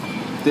mean,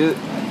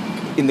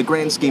 in the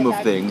grand scheme of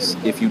things,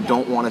 if you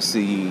don't want to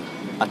see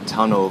a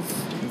ton of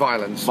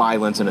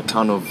Violence and a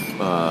ton of,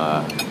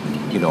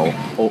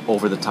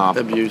 over the top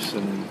abuse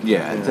and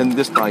then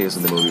this probably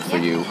isn't the movie for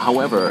you.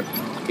 However,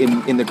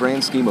 in the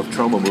grand scheme of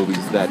Troma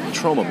movies that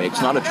Troma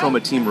makes, not a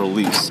Troma team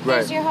release, Right.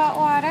 Here's your hot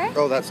water.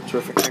 Oh, that's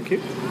terrific. Thank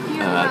you.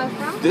 You're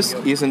welcome. this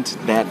isn't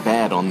that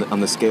bad on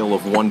the scale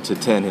of 1 to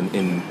 10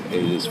 in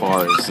as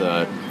far as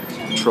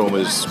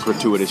Troma's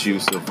gratuitous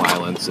use of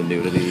violence and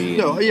nudity.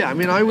 No, yeah, I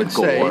mean, I would and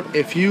say gore.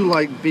 if you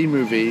like B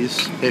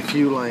movies, if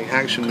you like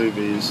action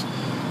movies,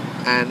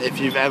 and if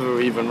you've ever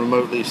even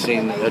remotely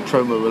seen a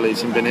Troma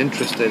release and been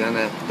interested in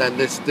it, then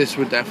this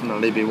would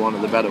definitely be one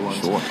of the better ones.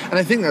 Sure. And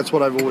I think that's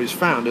what I've always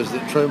found, is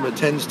that Troma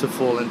tends to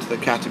fall into the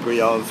category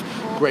of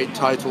great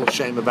title,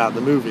 shame about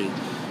the movie.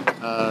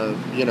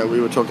 We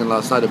were talking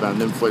last night about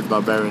Nymphoid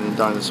Barbarian and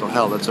Dinosaur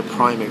Hell. That's a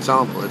prime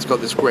example. It's got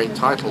this great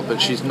title,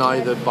 but she's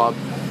neither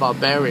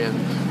barbarian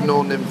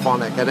nor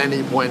nymphonic at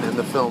any point in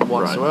the film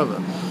whatsoever.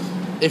 Right.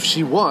 If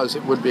she was,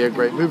 it would be a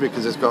great movie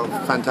because it's got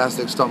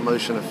fantastic stop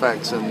motion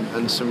effects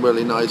and some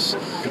really nice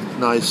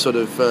sort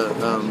of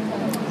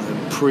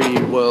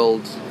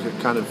pre-world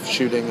kind of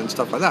shooting and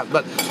stuff like that.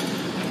 But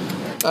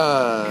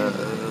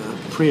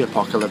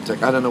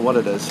pre-apocalyptic, I don't know what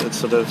it is. It's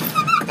sort of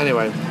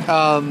anyway.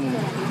 On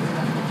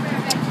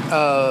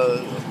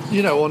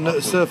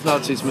Surf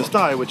Nazis Must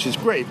Die, which is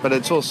great, but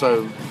it's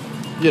also.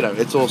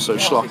 It's also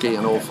schlocky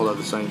and awful at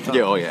the same time.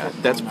 Yeah, oh yeah.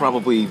 That's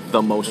probably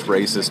the most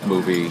racist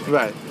movie.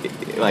 Right.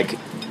 Like,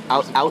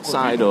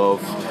 outside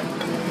of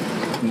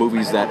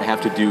movies that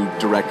have to do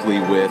directly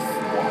with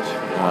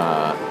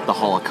the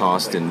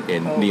Holocaust and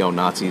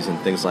neo-Nazis and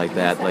things like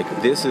that, like,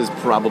 this is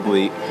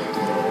probably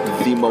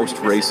the most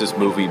racist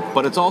movie,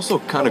 but it's also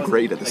kind of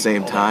great at the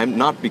same time.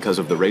 Not because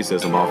of the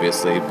racism,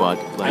 obviously, but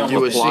like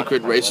you a plot.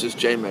 Secret racist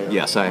J Mayer.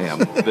 Yes, I am.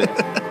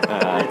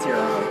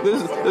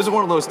 This is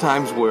one of those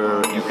times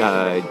where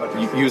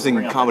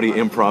using comedy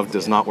improv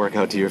does not work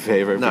out to your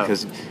favor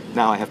because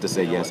now I have to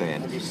say yes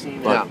and.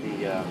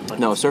 But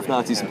no, Surf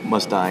Nazis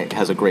Must Die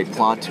has a great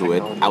plot to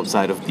it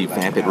outside of the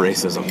vapid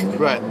racism.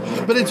 Right,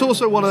 but it's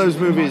also one of those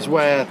movies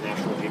where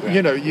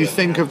you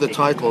think of the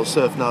title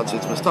Surf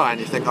Nazis Must Die and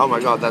you think, oh my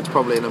god, that's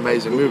probably an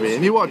amazing movie,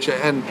 and you watch it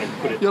and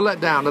you're let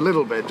down a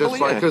little bit just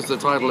because the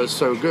title is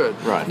so good.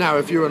 Right. Now,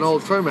 if you're an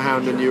old Troma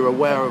hound and you're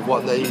aware of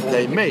what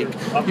they make,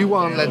 you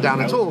aren't let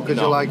down at all because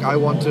you're like, I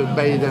want to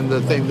bathe in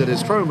the thing that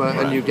is Troma,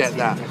 and you get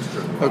that.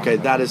 Okay,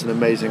 that is an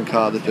amazing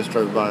car that just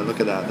drove by. Look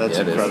at that. That's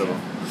incredible.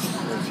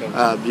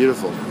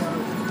 Beautiful.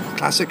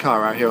 Classic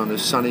car out here on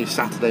this sunny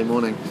Saturday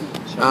morning.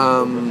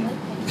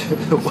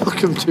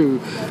 Welcome to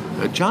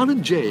John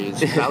and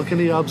Jay's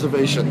Balcony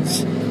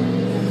Observations,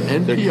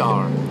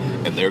 NPR.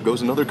 And there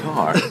goes another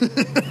car.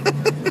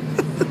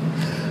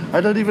 I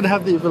don't even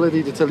have the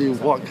ability to tell you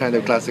what kind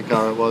of classic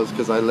car it was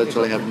because I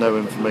literally have no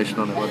information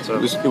on it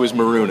whatsoever. It was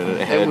maroon and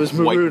it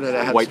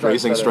had white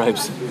racing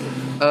stripes.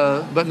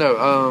 But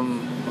no,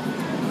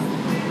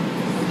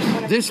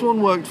 this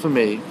one worked for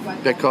me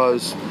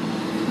because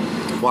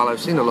while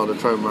I've seen a lot of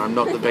Troma, I'm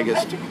not the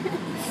biggest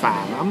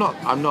fan. I'm not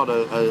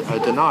a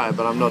denier,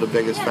 but I'm not the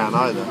biggest fan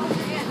either.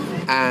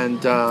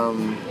 And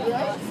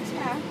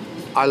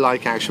I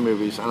like action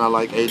movies, and I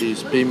like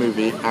 80s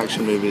B-movie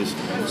action movies.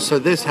 So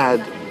this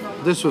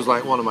was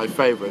like one of my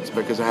favorites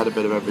because it had a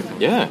bit of everything.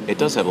 Yeah, it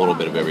does have a little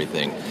bit of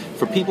everything.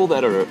 For people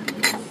that are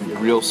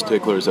real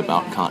sticklers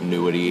about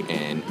continuity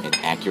and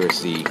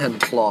accuracy and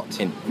plot,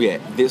 and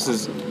this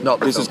is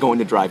going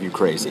to drive you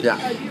crazy. Yeah.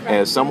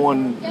 As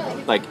someone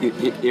like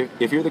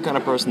if you're the kind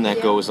of person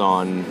that goes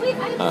on,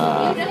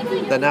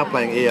 they're now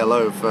playing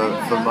ELO for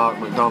Mark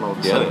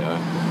McDonald. Yeah,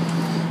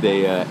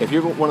 they are. If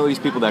you're one of these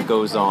people that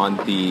goes on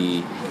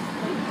the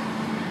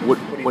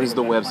what is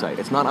the website?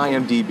 It's not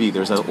IMDb.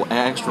 There's an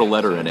extra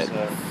letter in it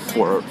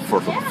for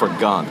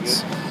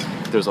guns.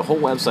 There's a whole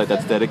website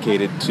that's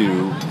dedicated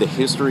to the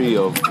history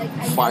of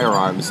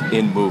firearms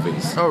in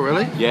movies. Oh,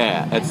 really?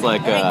 Yeah, it's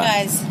like. All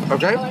right, guys.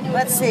 Okay.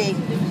 Let's see.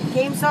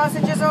 game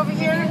sausages over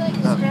here?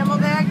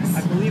 Scrambled eggs?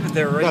 I believe that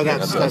they're right No, here.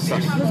 that's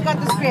Who's got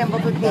the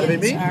scrambled with beans?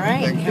 That'd be me. All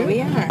right, Thank here you.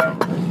 we are.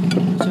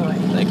 Enjoy.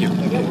 Thank you.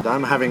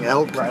 I'm having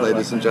elk,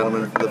 ladies and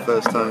gentlemen, for the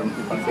first time.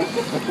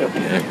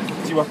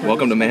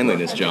 Welcome to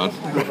manliness, John.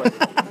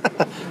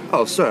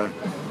 Oh, sir,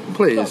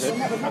 please.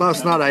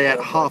 Last night I ate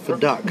half a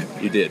duck.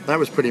 You did. That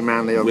was pretty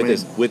manly of me.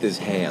 With his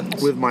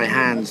hands. With my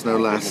hands, no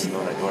less.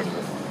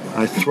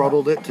 I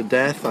throttled it to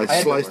death. I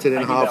sliced it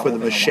in half with a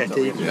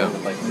machete. Yeah.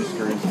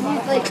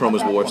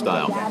 Tromas War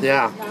style.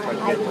 Yeah.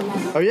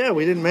 Oh yeah,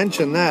 we didn't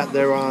mention that.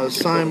 There are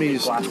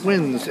Siamese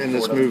twins in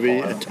this movie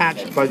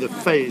attached by the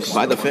face.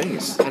 By the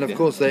face. And of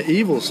course they're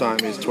evil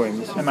Siamese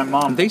twins. And my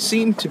mom, They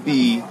seem to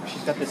be,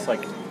 she's got this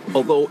like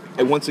although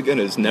once again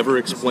it's never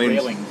explained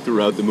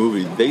throughout the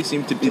movie, they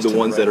seem to be the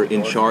ones that are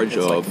in charge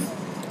of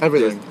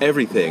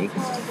everything.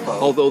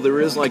 Although there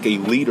is like a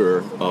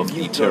leader of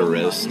the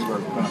terrorists.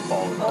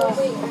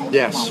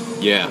 Yes.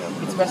 Yeah.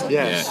 Yes.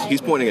 Yeah.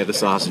 He's pointing at the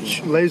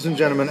sausage. Ladies and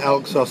gentlemen,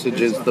 elk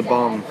sausage is the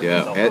bomb.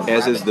 Yeah.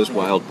 As is this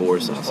wild boar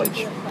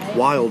sausage.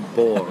 Wild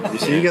boar. You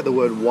see, you get the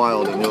word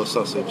wild in your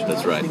sausage.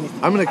 That's right.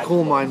 I'm going to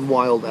call mine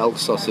wild elk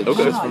sausage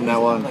just from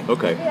now on.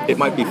 Okay. It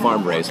might be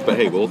farm raised, but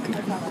hey, we'll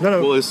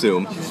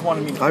assume.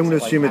 I'm going to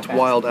assume it's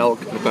wild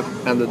elk,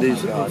 and that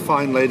these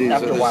fine ladies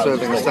at the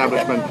serving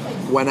establishment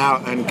went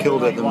out and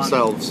killed it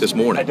themselves. This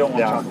morning. I don't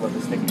want to talk about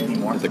this thing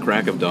anymore. At the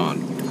crack of dawn.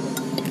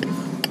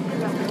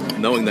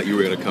 Knowing that you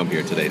were going to come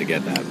here today to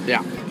get that.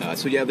 Yeah.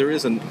 So yeah, there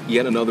is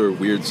yet another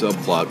weird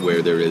subplot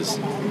where there is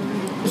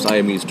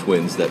Siamese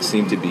twins that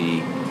seem to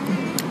be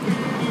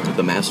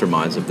the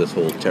masterminds of this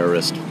whole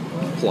terrorist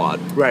plot.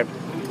 Right.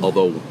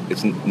 Although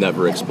it's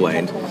never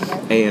explained.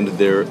 And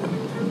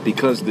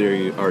because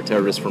they are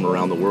terrorists from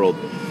around the world,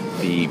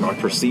 the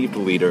perceived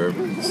leader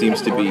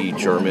seems to be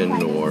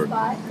German or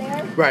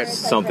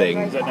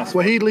something.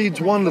 Well, he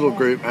leads one little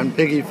group, and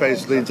Piggy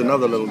Face leads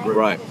another little group.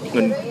 Right.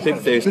 And Pig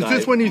Face. It's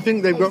just when you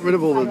think they've got rid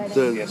of all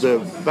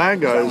the bad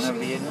guys,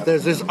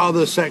 there's this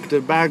other sect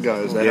of bad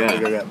guys they have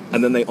to go get.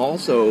 And then they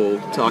also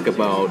talk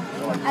about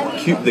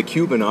the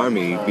Cuban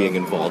army being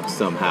involved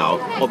somehow,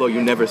 although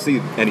you never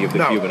see any of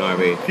the Cuban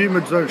army.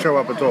 Cubans don't show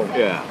up at all.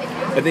 Yeah.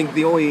 I think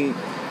the only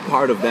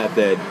part of that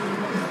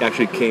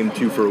actually came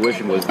to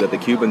fruition was that the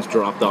Cubans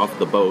dropped off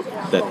the boat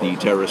that the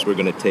terrorists were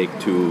going to take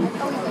to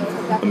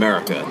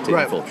America to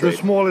infiltrate. The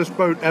smallest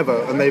boat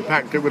ever, and they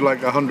packed it with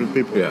like 100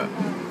 people. Yeah.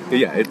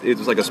 Yeah, it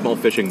was like a small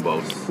fishing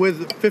boat.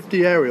 With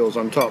 50 aerials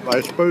on top. I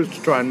was supposed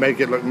to try and make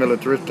it look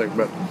militaristic,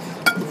 but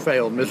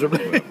failed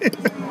miserably.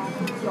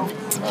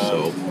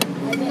 So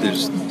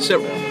there's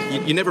several.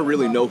 You never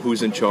really know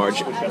who's in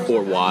charge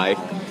or why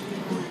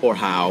or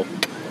how.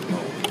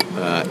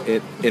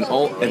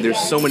 And there's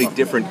so many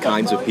different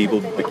kinds of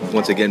people.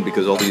 Once again,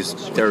 because all these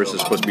terrorists are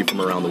supposed to be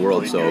from around the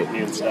world. So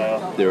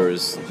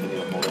there's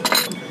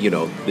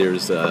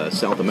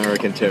South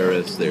American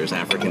terrorists. There's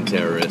African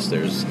terrorists.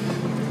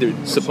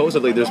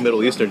 Supposedly there's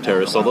Middle Eastern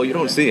terrorists, although you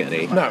don't see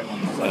any. No.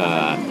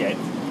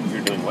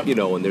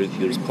 And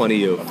there's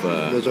plenty of.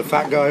 There's a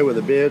fat guy with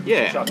a beard.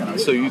 Yeah.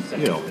 So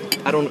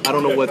I don't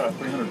know what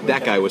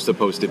that guy was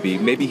supposed to be.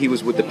 Maybe he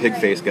was with the pig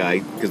face guy,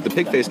 because the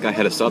pig face guy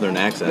had a southern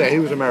accent. Yeah, he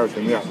was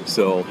American. Yeah.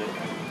 So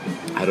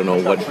I don't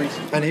know what.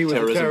 And he was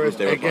a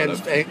terrorist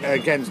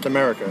against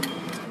America.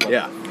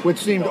 Yeah. Which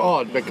seemed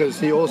odd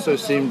because he also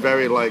seemed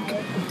very like,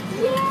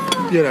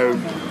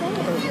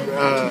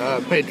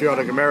 a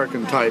patriotic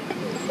American type.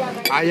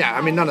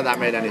 None of that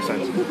made any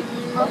sense.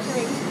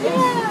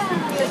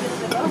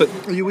 But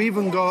you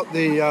even got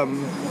the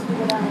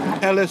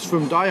Ellis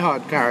from Die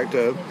Hard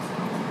character,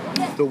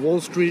 the Wall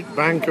Street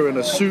banker in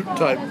a suit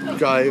type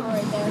guy,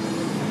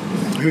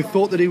 who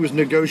thought that he was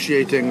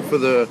negotiating for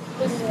the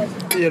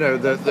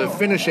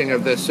finishing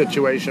of this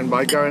situation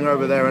by going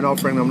over there and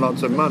offering them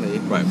lots of money.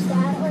 Right.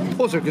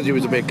 Also because he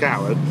was a big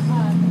coward.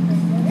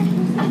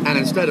 And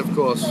instead, of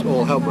course,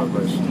 all hell broke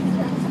loose.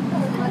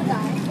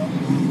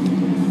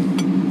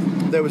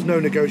 There was no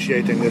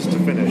negotiating this to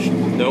finish.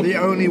 Nope. The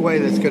only way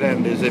this could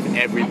end is if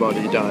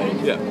everybody died.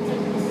 Yeah.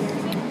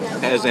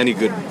 As any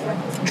good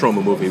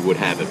Troma movie would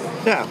have it.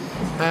 Yeah.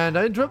 And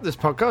I interrupt this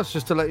podcast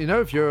just to let you know,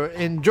 if you're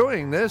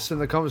enjoying this and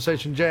the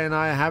conversation Jay and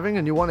I are having,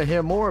 and you want to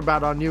hear more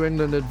about our New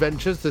England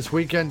adventures this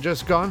weekend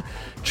just gone,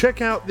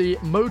 check out the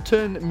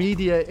Moturn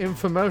Media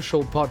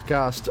Infomercial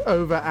podcast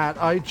over at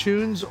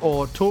iTunes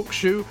or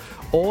TalkShoe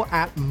or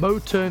at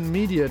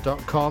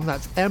moturnmedia.com.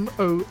 That's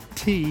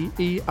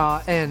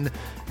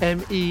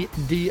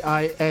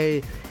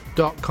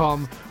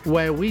MOTERNMEDIA.com,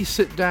 where we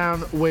sit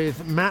down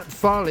with Matt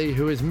Farley,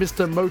 who is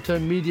Mr.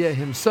 Moturn Media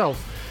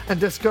himself, and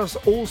discuss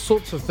all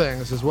sorts of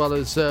things, as well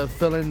as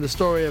fill in the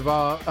story of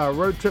our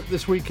road trip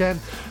this weekend,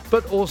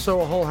 but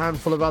also a whole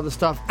handful of other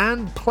stuff,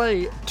 and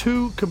play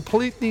 2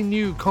 completely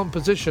new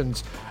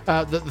compositions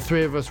that the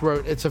 3 of us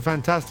wrote. It's a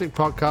fantastic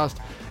podcast.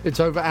 It's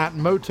over at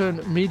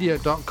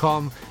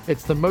moturnmedia.com.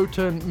 It's the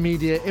Moturn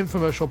Media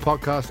Infomercial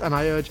Podcast, and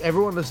I urge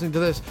everyone listening to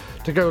this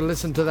to go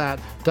listen to that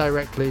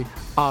directly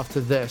after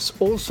this.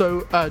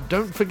 Also,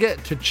 don't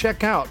forget to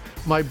check out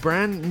my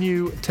brand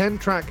new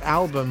 10-track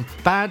album,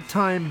 Bad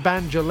Time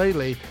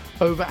Banjalele,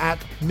 over at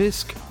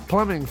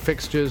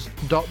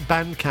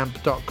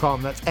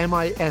miscplumbingfixtures.bandcamp.com. That's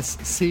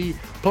MISC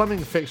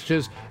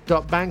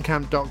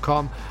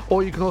plumbingfixtures.bandcamp.com.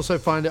 Or you can also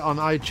find it on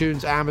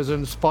iTunes,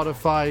 Amazon,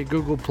 Spotify,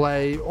 Google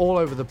Play, all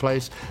over the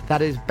place.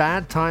 That is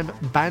Bad Time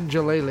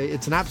Banjalele.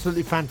 It's an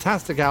absolutely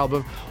fantastic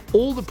album,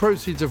 all the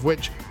proceeds of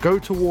which go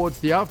towards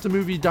the After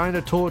Movie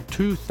Diner Tour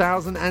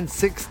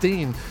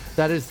 2016.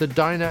 That is the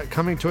diner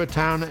coming to a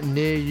town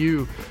near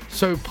you.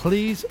 So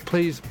please,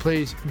 please,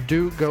 please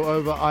do go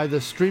over, either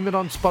stream it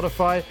on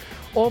Spotify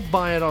or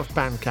buy it off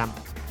Bandcamp.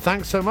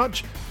 Thanks so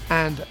much,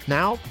 and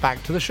now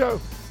back to the show.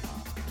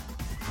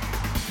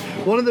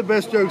 One of the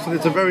best jokes, and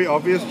it's a very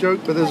obvious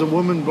joke, but there's a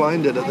woman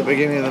blinded at the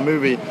beginning of the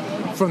movie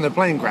from the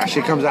plane crash.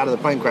 She comes out of the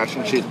plane crash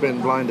and she's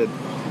been blinded.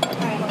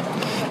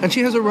 And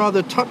she has a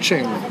rather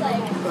touching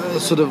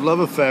sort of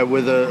love affair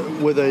with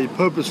a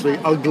purposely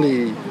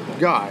ugly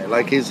guy.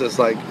 Like, he's this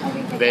like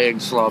big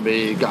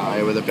slobby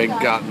guy with a big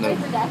gut and a,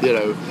 you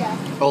know,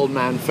 old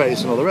man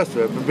face and all the rest of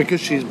it. But because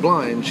she's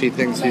blind, she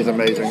thinks he's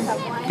amazing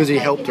because he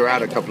helped her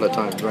out a couple of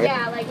times, right?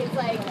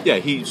 Yeah,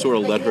 he sort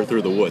of led her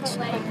through the woods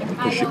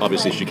because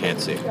obviously she can't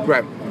see.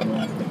 Right.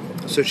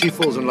 So she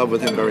falls in love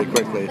with him very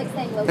quickly.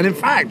 And in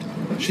fact,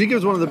 she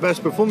gives one of the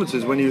best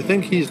performances when you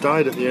think he's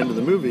died at the end of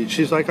the movie.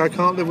 She's like, I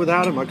can't live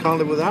without him. I can't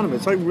live without him.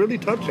 It's like really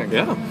touching.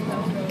 Yeah.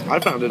 I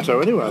found it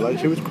so anyway. Like,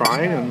 she was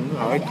crying and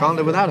I can't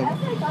live without him.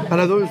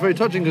 And I thought it was very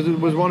touching because it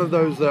was one of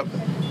those that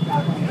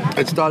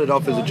it started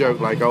off as a joke,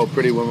 like, oh,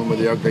 pretty woman with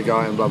the ugly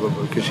guy and blah, blah,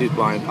 blah, because she's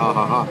blind, ha,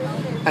 ha, ha.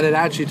 And it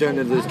actually turned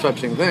into this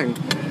touching thing.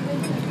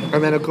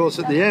 And then, of course,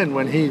 at the end,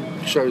 when he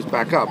shows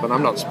back up, and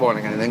I'm not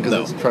spoiling anything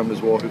because it's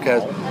Tromas War, who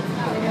cares?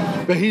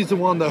 But he's the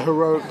one that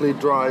heroically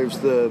drives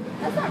the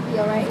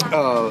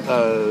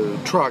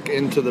truck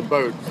into the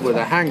boat with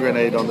a hand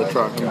grenade on the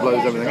truck and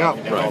blows everything up.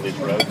 Right.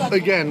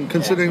 Again,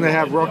 considering they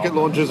have rocket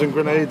launchers and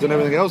grenades and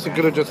everything else, they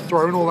could have just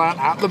thrown all that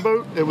at the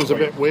boat. It was a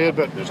bit weird,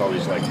 but There's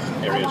always like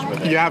areas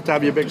where you have to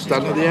have your big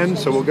stunt at the end,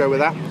 so we'll go with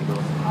that.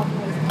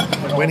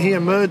 When he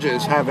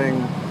emerges,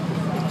 having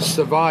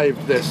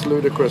survived this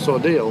ludicrous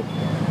ordeal,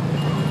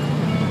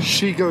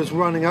 she goes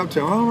running up to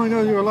him, oh my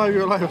God, you're alive,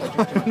 you're alive.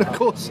 And of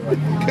course,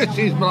 because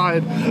she's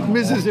blind,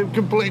 misses him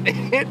completely,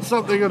 hits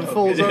something and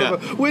falls over,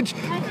 which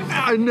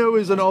I know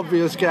is an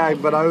obvious gag,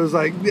 but I was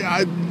like,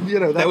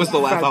 that was the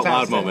laugh fantastic. out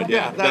loud moment.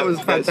 Yeah, that was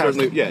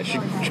fantastic. She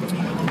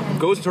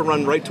goes to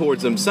run right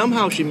towards him.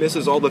 Somehow she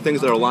misses all the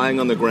things that are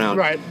lying on the ground.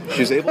 Right.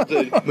 She's able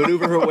to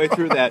maneuver her way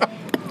through that,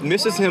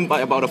 misses him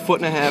by about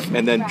 1.5 feet,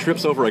 and then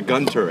trips over a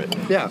gun turret.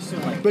 Yes,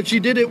 but she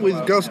did it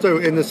with gusto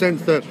in the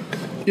sense that,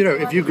 you know,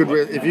 if you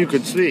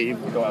could see,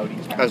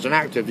 as an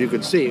actor, if you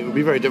could see, it would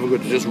be very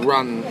difficult to just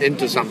run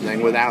into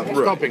something without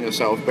stopping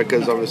yourself,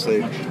 because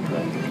obviously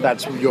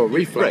that's your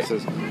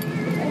reflexes.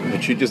 Right.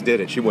 And she just did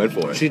it. She went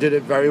for it. She did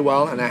it very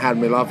well, and it had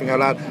me laughing out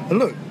loud. And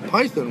look,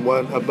 Python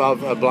weren't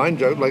above a blind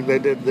joke like they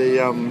did the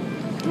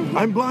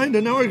I'm blind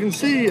and now I can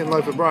see in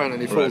Life of Brian,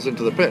 and he falls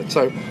into the pit.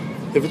 So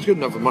if it's good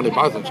enough for Monty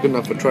Python, it's good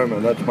enough for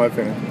Troma. That's my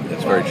feeling.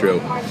 That's very true.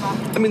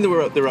 I mean, there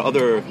were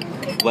other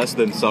less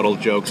than subtle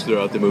jokes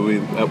throughout the movie.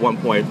 At one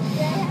point,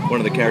 one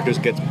of the characters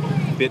gets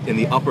bit in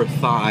the upper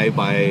thigh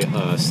by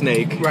a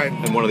snake, right?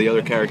 And one of the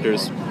other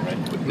characters,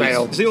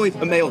 male, it's the only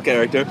a male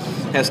character,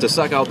 has to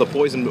suck out the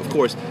poison. Of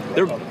course,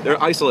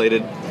 they're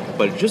isolated,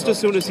 but just as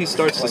soon as he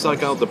starts to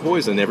suck out the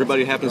poison,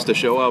 everybody happens to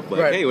show up.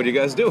 Like, hey, what are you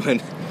guys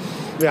doing?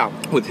 Yeah,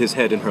 with his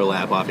head in her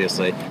lap,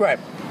 obviously. Right.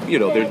 You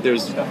know,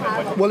 there's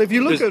if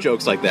you look at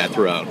jokes like that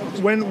throughout.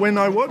 When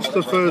I watched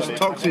the first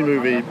Toxie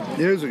movie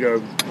years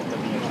ago,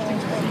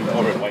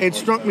 it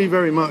struck me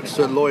very much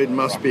that Lloyd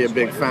must be a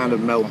big fan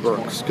of Mel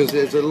Brooks, because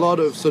there's a lot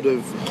of sort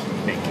of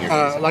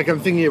like, I'm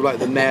thinking of like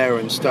the mayor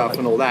and stuff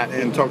and all that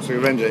in Toxic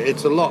Avenger.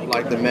 It's a lot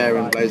like the mayor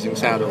in Blazing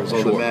Saddles,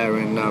 or the mayor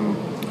in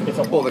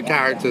all the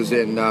characters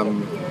in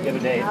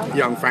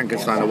Young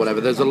Frankenstein or whatever.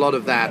 There's a lot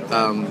of that.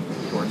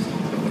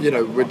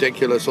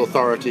 Ridiculous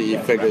authority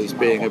figures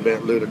being a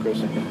bit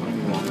ludicrous,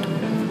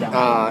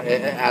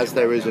 as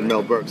there is in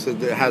Mel Brooks.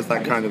 It has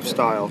that kind of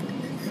style.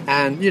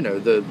 And,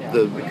 the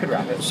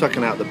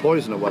sucking out the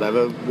poison or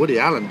whatever, Woody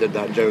Allen did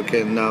that joke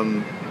in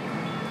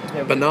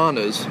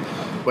Bananas,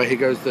 where he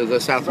goes to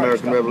the South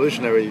American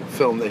Revolutionary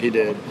film that he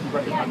did,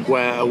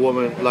 where a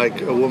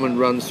woman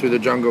runs through the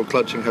jungle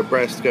clutching her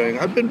breast going,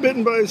 I've been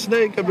bitten by a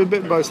snake, I've been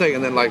bitten by a snake,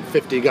 and then like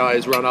 50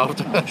 guys run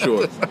after her.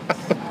 Sure.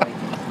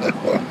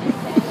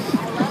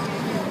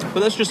 But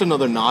that's just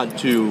another nod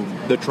to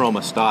the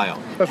Troma style.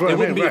 That's what it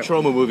wouldn't be a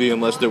Troma movie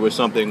unless there was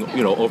something,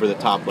 over the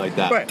top like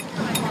that. Right.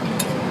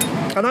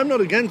 And I'm not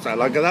against that.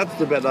 Like, that's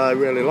the bit that I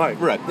really like.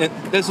 Right. And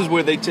this is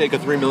where they take a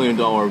 $3 million,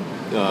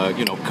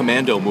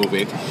 Commando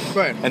movie,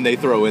 right, and they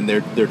throw in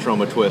their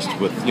Troma twist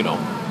with,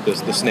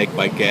 the snake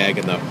bite gag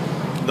and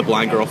the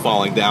blind girl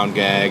falling down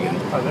gag.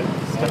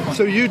 And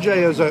so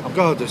UJ is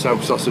God, this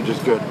ham sausage is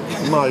good.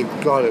 My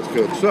God, it's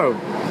good. So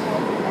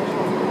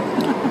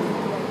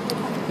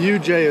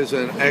UJ is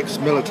an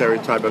ex-military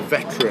type of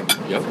veteran.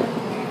 Yep.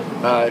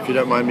 If you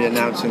don't mind me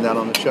announcing that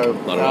on the show.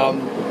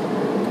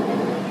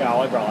 Yeah,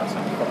 all I brought last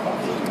time.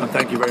 And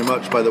thank you very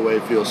much, by the way,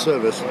 for your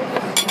service.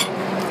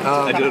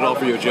 I did it all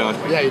for you, John.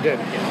 Yeah, you did.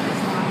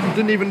 You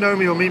didn't even know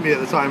me or meet me at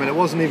the time, and it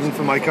wasn't even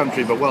for my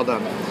country, but well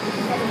done.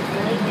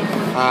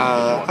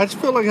 I just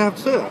feel like I have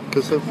to say it,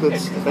 because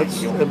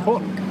that's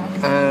important.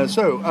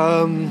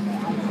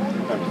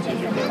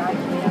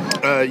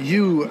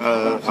 You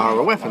are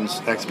a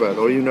weapons expert,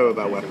 or you know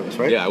about weapons,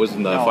 right? Yeah, I was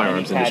in the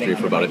firearms industry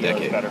for about a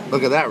decade.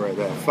 Look at that right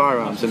there,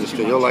 firearms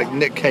industry. You're like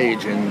Nick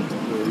Cage in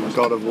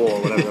God of War,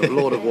 whatever,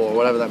 Lord of War,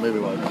 whatever that movie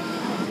was.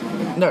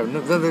 No,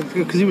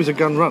 because he was a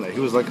gun runner. He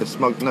was like a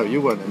smug. No, you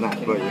weren't in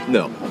that, were you?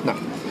 No. No.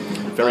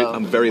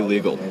 I'm very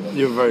legal.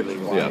 You're very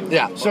legal. Yeah.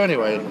 Yeah. So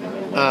anyway,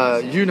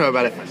 you know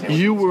about it.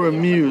 You were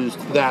amused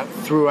that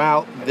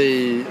throughout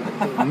the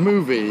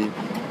movie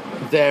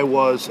there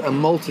was a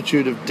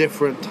multitude of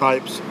different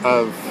types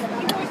of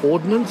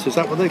ordnance. Is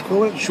that what they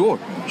call it? Sure.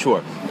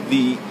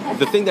 The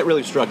thing that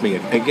really struck me,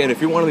 again, if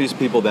you're one of these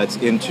people that's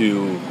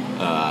into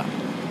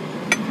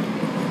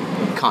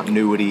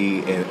continuity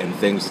and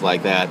things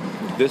like that,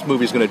 this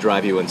movie's going to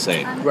drive you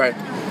insane. Right.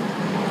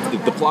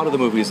 The plot of the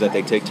movie is that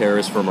they take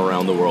terrorists from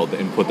around the world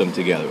and put them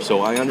together.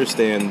 So I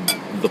understand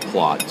the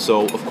plot.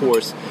 So, of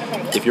course,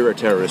 if you're a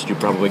terrorist, you're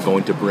probably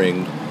going to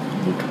bring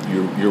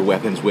your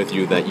weapons with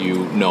you that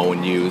you know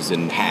and use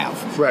and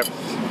have. Right.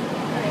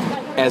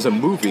 As a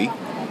movie,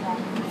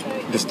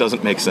 this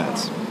doesn't make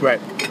sense.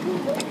 Right.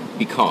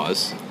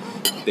 Because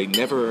they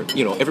never,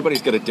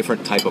 everybody's got a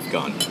different type of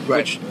gun.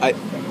 Right. Which,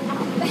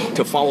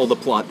 to follow the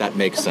plot, that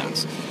makes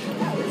sense.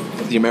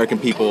 The American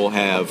people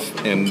have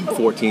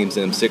M14s,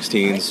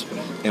 M16s,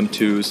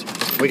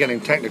 M2s. We're getting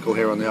technical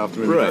here on the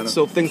afternoon. Right,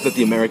 so things that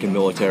the American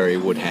military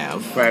would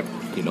have. Right.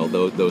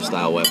 Those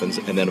style weapons.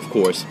 And then, of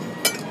course,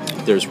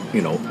 there's,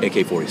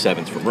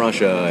 AK-47s from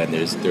Russia, and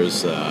there's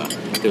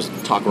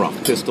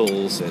Tokarev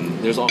pistols, and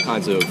there's all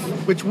kinds of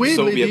Which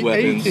weirdly Soviet the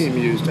weapons. A-Team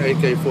used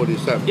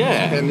AK-47.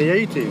 Yeah. And the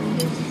A-Team.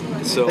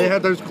 So They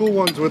had those cool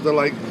ones with the,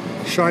 like,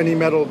 shiny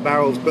metal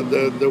barrels, but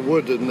the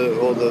wood and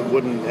the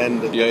wooden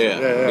end.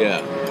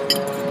 Yeah.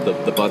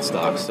 The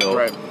buttstock. So,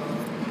 Right.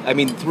 I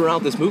mean,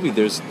 throughout this movie,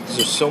 there's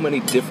so many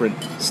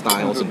different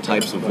styles and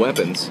types of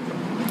weapons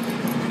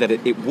that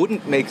it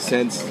wouldn't make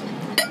sense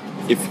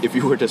if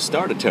you were to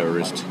start a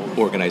terrorist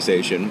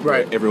organization,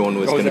 right, where everyone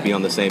was going to be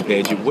on the same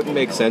page. It wouldn't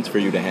make sense for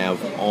you to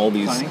have all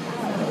this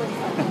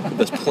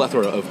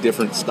plethora of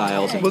different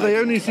styles. Well, they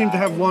only seem to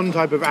have one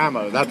type of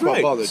ammo. That's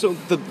what bothered. So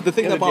the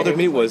thing that bothered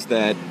me was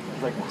that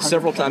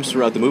several times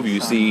throughout the movie you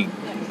see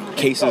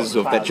cases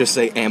that just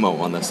say ammo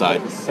on the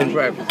side. And,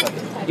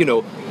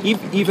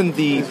 even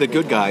the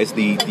good guys,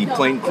 the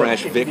plane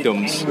crash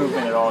victims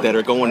that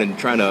are going and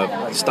trying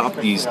to stop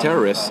these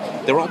terrorists,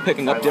 they're all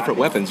picking up different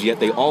weapons, yet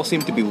they all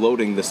seem to be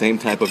loading the same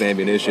type of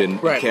ammunition,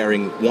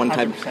 carrying one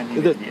type.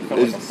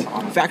 It's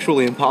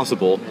factually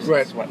impossible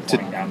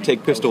to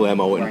take pistol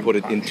ammo and put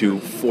it into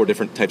 4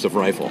 different types of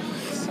rifle.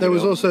 There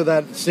was also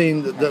that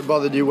scene that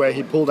bothered you where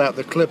he pulled out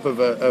the clip of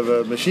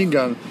a machine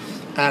gun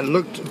and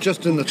looked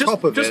just in the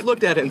top of it. Just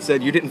looked at it and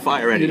said, "You didn't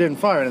fire anything." You didn't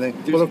fire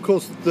anything. Well, of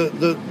course,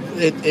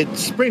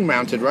 it's spring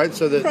mounted, right?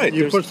 So that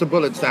you push the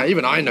bullets down.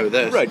 Even I know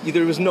this. Right.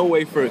 There was no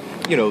way for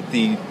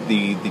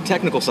the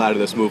technical side of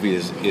this movie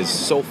is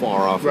so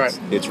far off. Right.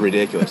 It's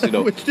ridiculous.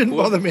 Which didn't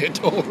bother me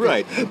at all.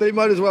 Right. They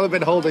might as well have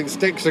been holding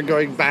sticks and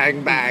going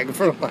bang bang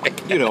for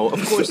like.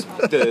 Of course,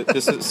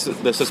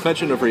 the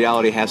suspension of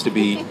reality has to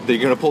be that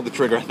you're going to pull the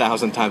trigger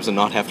 1,000 times and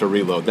not have to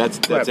reload. That's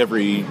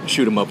every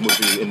shoot 'em up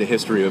movie in the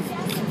history of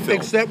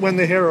film. Except when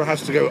the hero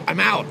has to go, I'm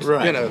out.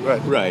 Right.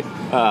 Right.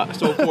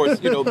 So of course,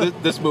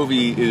 this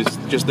movie is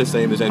just the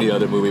same as any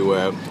other movie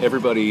where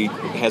everybody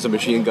has a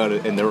machine gun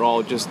and they're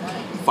all just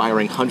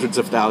firing hundreds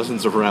of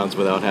thousands of rounds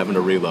without having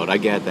to reload. I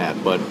get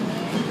that, but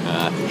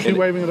is she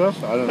waving at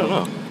us? I don't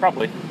know.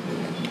 Probably.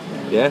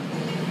 Yeah.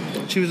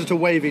 She was just a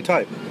wavy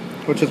type,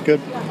 which is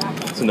good.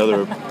 It's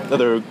another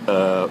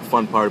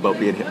fun part about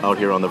being out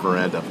here on the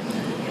veranda.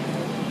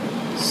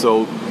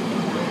 So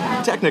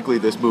technically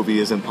this movie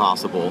is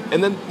impossible.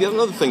 And then the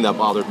other thing that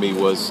bothered me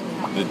was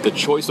the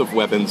choice of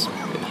weapons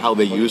and how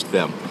they used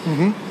them.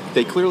 Mm-hmm.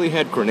 They clearly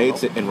had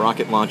grenades and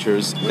rocket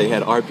launchers. They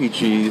had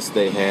RPGs.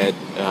 They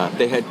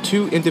had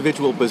 2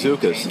 individual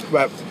bazookas.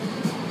 Right.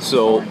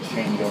 So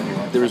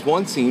there was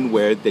one scene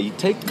where they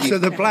take... So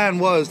the plan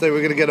was they were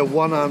going to get a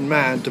one-armed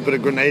man to put a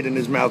grenade in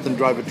his mouth and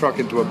drive a truck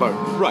into a boat.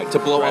 Right, to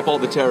blow up all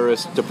the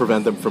terrorists, to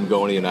prevent them from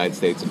going to the United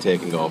States and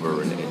taking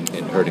over and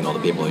hurting all the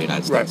people in the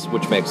United States,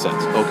 which makes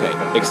sense.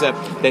 Okay, except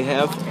they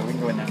have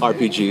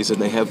RPGs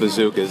and they have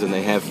bazookas and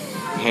they have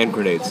hand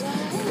grenades.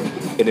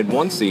 And in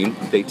one scene,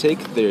 they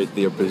take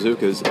their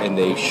bazookas and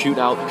they shoot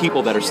out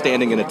people that are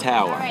standing in a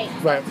tower.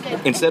 Right.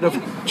 Instead of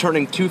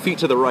turning 2 feet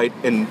to the right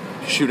and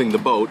shooting the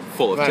boat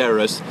full of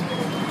terrorists,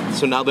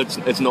 so now that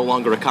it's no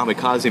longer a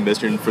kamikaze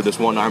mission for this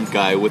one-armed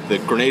guy with the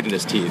grenade in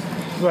his teeth.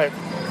 Right.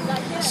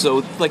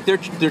 So, like, their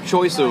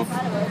choice of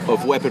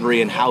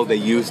weaponry and how they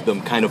used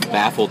them kind of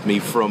baffled me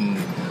from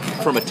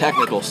a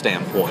technical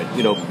standpoint.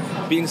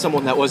 Being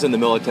someone that was in the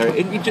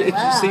military, it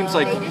just seems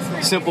like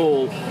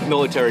simple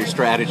military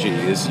strategy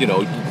is,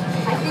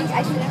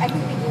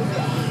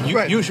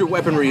 use your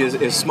weaponry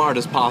as smart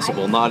as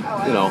possible, not,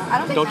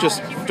 don't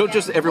just Don't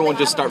just everyone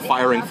just start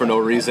firing for no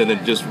reason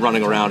and just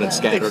running around and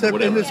scattered, Except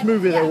whatever. in this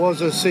movie, there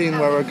was a scene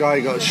where a guy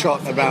got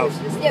shot about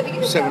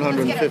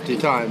 750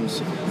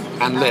 times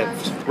and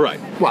lived. Right.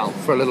 Well,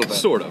 for a little bit.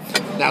 Sort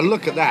of. Now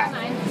look at that.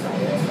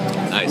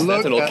 Nice. Look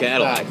That's an old at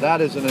Cadillac.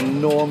 That is an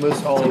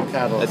enormous old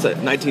Cadillac. That's a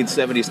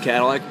 1970s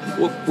Cadillac.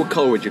 What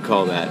color would you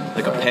call that?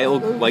 Like a pale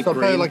light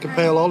green? Like a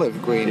pale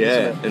olive green.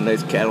 Yeah, Isn't a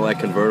nice Cadillac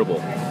convertible.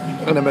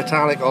 it? And a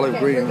metallic olive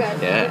green.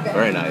 Yeah,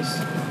 very nice.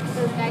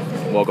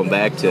 Welcome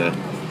back to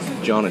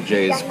John and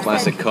Jay's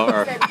Classic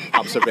Car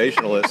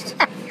Observationalist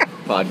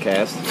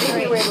podcast.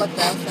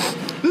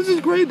 This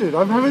is great, dude.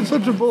 I'm having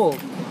such a ball.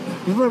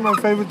 This is like my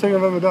favorite thing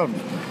I've ever done.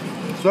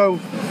 So,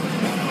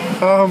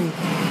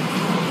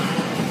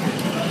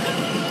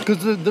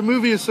 because the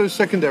movie is so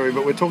secondary,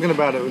 but we're talking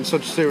about it in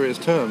such serious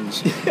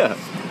terms. Yeah.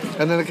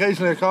 And then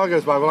occasionally a car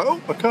goes by, we're like,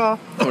 oh, a car.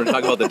 And we're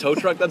talking about the tow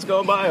truck that's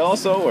going by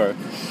also, or...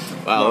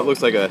 Wow, it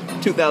looks like a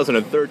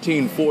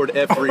 2013 Ford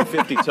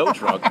F-350 tow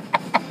truck.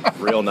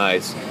 Real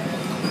nice.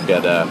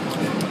 Got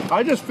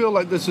I just feel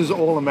like this is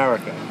all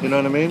America. You know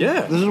what I mean?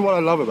 Yeah. This is what I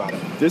love about it.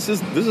 This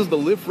is the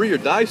live free or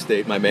die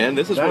state, my man.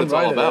 This is what it's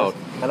all about.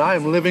 And I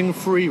am living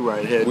free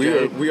right here,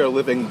 Jay. We are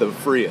living the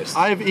freest.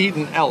 I've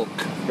eaten elk,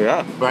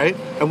 Yeah. right?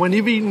 And when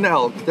you've eaten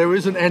elk, there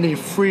isn't any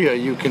freer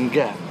you can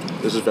get.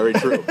 This is very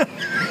true.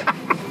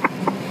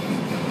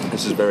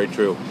 This is very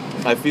true.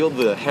 I feel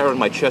the hair on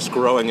my chest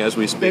growing as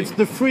we speak. It's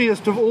the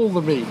freest of all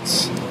the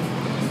meats.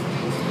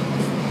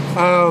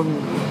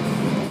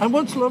 And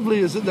what's lovely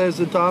is that there's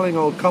a darling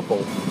old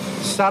couple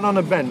sat on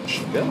a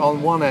bench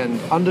on one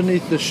end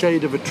underneath the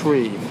shade of a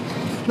tree.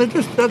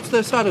 That's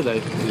their Saturday.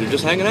 They're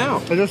just hanging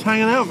out. They're just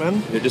hanging out,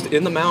 man. They're just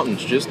in the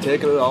mountains, just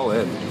taking it all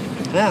in.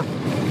 Yeah.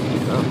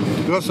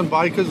 We've got some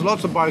bikers,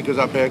 lots of bikers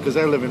up here because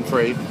they're living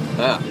free.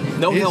 Yeah.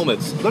 No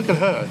helmets. Look at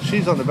her.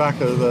 She's on the back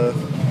of the...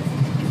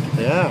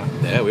 Yeah.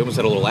 Yeah, we almost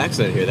had a little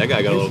accident here. That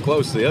guy got a little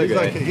close to the other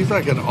guy. He's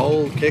like an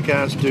old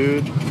kick-ass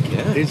dude.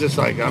 Yeah. He's just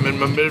like, I'm in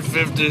my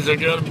mid-50s, I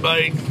got a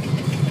bike.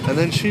 And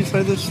then she's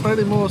like this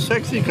slightly more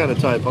sexy kind of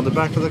type on the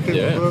back of the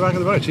back of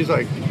the bike. She's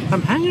like,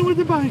 I'm hanging with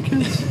the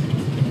bikers,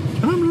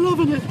 and I'm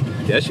loving it.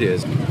 Yeah, she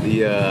is.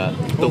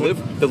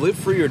 The live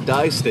free or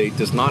die state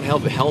does not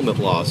have a helmet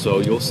law, so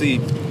you'll see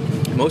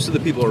most of the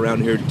people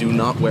around here do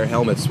not wear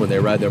helmets when they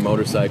ride their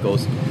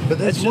motorcycles. But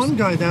there's one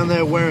guy down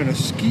there wearing a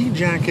ski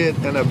jacket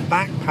and a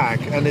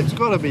backpack, and it's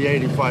got to be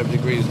 85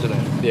 degrees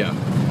today. Yeah.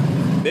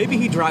 Maybe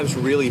he drives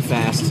really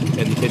fast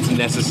and it's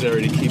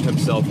necessary to keep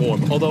himself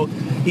warm. Although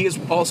he is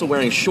also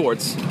wearing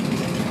shorts,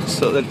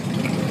 so that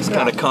it's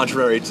kind of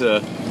contrary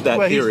to that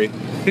theory.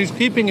 He's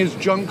keeping his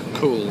junk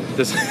cool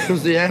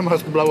because the air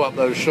must blow up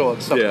those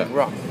shorts. Something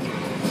wrong.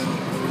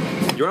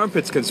 Your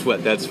armpits can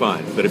sweat, that's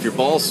fine. But if your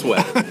balls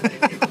sweat...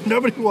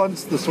 Nobody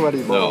wants the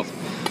sweaty balls. No.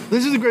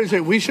 This is a great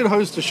show. We should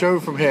host a show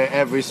from here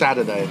every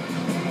Saturday.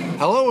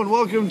 Hello and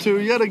welcome to,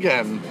 yet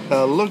again,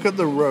 Look at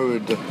the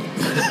Road.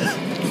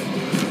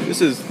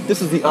 This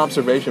is the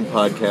observation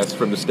podcast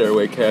from the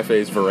Stairway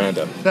Cafe's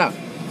veranda. Yeah.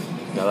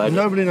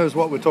 Nobody knows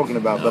what we're talking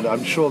about, but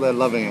I'm sure they're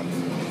loving it.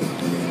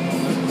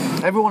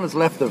 Everyone has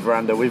left the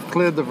veranda. We've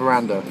cleared the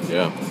veranda.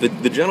 Yeah.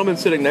 The gentleman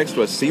sitting next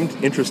to us seemed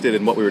interested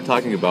in what we were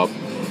talking about.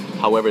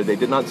 However, they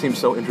did not seem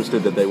so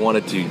interested that they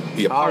wanted to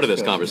be a part of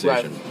this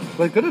conversation. Right.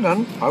 They could have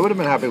done. I would have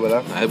been happy with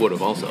that. I would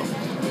have also.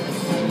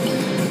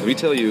 Let me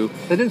tell you...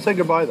 They didn't say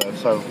goodbye, though,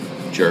 so...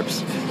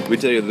 Jerks. Let me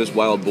tell you, this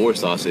wild boar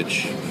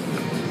sausage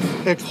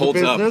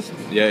holds up.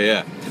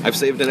 Yeah. I've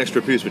saved an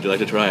extra piece. Would you like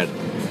to try it?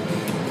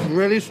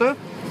 Really, sir?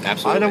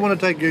 Absolutely. I don't want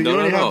to take you. You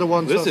only have the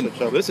one sausage.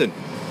 Listen.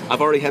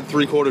 I've already had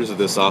 3/4 of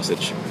this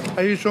sausage.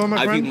 Are you sure, my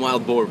friend? I've eaten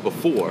wild boar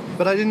before.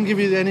 But I didn't give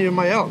you any of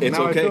my elk. It's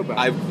now okay. I feel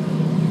bad.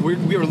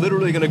 We are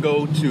literally going to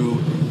go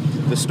to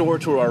the store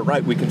to our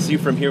right. We can see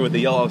from here with the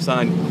yellow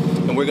sign,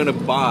 and we're going to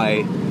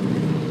buy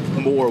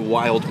more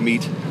wild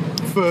meat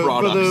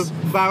products.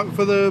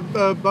 For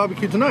the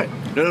barbecue tonight?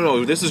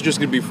 No. This is just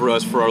going to be for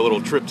us for our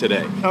little trip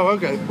today. Oh,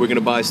 okay. We're going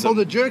to buy some... Oh,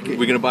 the jerky.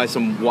 We're going to buy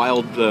some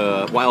wild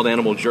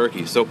animal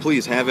jerky. So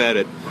please, have at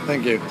it.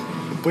 Thank you.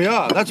 We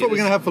are. That's what we're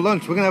going to have for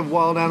lunch. We're going to have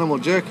wild animal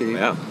jerky.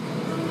 Yeah.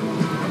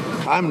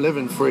 I'm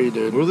living free,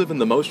 dude. We're living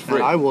the most free.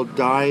 And I will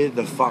die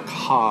the fuck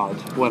hard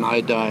when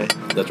I die.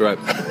 That's right.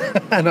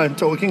 And I'm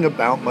talking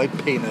about my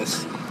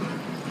penis.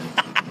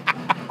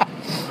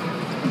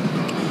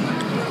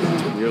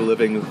 We're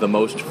living the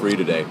most free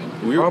today.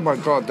 Oh my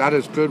god, that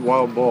is good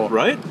wild boar.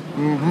 Right?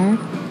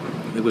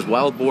 Mm-hmm. It was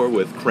wild boar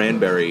with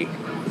cranberry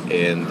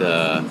and,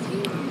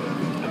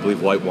 I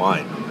believe, white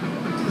wine.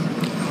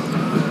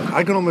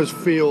 I can almost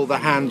feel the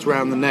hands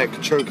round the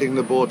neck choking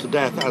the boar to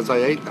death as I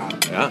ate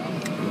that. Yeah.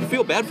 I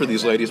feel bad for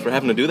these ladies for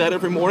having to do that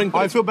every morning.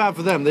 I feel bad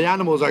for them. The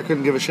animals I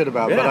couldn't give a shit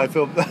about, but I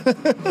feel...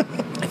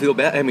 I feel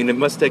bad. I mean, it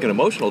must take an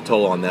emotional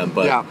toll on them,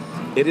 but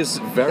it is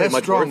very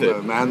much strong, worth it.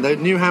 Though, man. The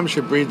New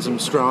Hampshire breeds them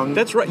strong.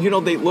 That's right. You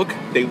know, they look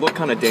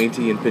kind of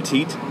dainty and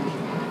petite,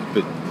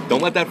 but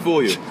don't let that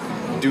fool you.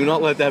 Do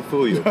not let that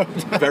fool you.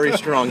 Very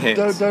strong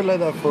hands. Don't let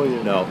that fool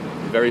you. No,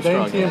 very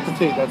strong dainty hands. and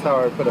petite, that's how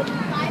I put it.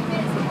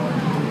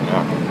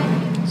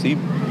 Yeah. See,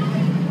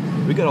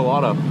 We get a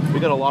lot of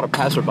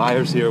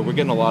passerbyers here. We're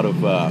getting a lot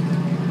of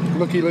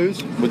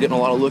Looky-loos? We're getting a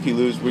lot of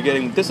looky-loos.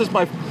 This is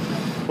one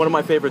of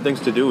my favorite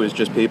things to do is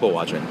just people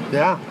watching.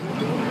 Yeah.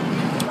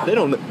 They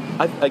don't.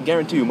 I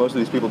guarantee you, most of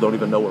these people don't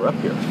even know we're up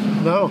here.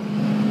 No,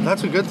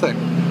 that's a good thing.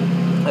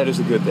 That is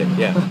a good thing.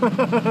 Yeah.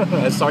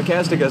 As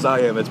sarcastic as I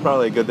am, it's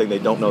probably a good thing they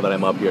don't know that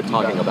I'm up here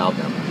talking about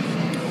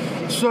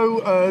them.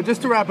 So,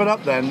 just to wrap it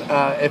up then,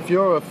 if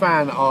you're a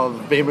fan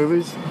of B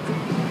movies,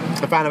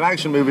 a fan of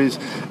action movies,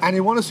 and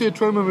you want to see a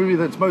Troma movie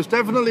that's most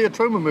definitely a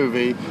Troma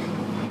movie,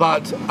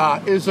 but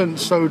isn't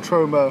so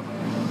Troma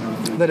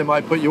that it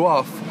might put you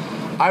off,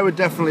 I would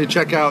definitely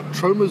check out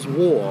Tromas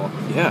War.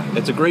 Yeah,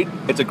 it's a great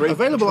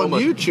available on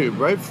YouTube,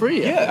 right?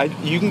 Free. Yeah,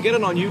 you can get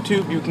it on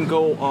YouTube. You can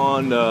go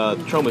on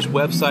Troma's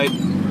website.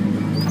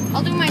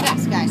 I'll do my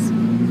best, guys. All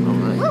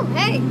right. Ooh,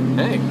 hey.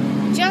 Hey.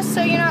 Just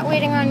so you're not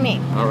waiting on me.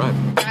 All right.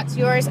 That's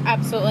yours.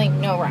 Absolutely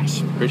no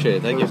rush. Appreciate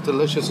it. Thank you. It's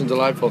delicious and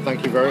delightful.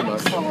 Thank you very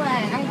much. Excellent.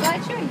 I'm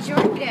glad you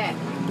enjoyed it.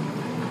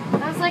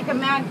 That was like a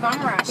mad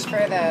bum rush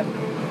for the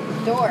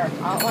door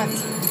all at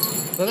once.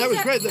 No, that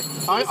was great.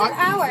 These are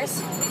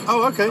ours.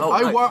 Oh, okay. Oh,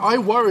 nice. I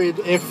worried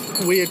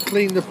if we had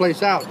cleaned the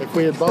place out, if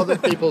we had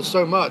bothered people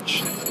so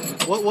much.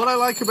 What I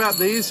like about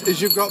these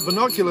is you've got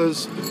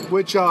binoculars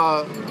which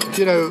are,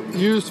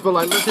 used for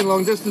like looking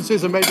long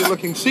distances and maybe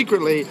looking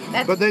secretly,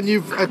 but then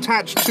you've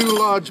attached two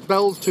large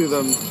bells to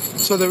them,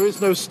 so there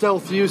is no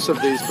stealth use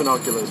of these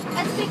binoculars.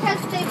 That's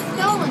because they've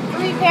stolen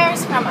 3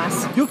 pairs from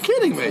us. You're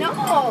kidding me?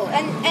 No,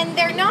 and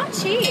they're not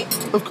cheap.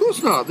 Of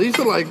course not. These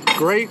are like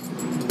great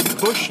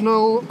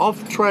Bushnell,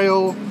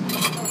 off-trail,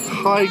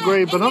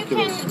 high-grade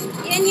binoculars.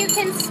 And you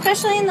can,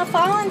 especially in the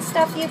fall and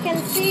stuff, you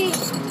can see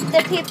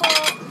the people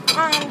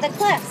on the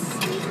cliffs,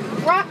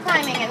 rock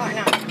climbing and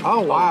whatnot.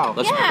 Oh, wow.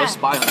 Let's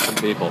spy on some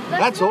people.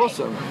 That's right.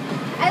 awesome.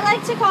 I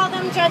like to call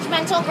them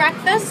judgmental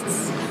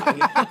breakfasts.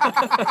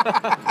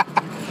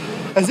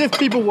 As if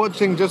people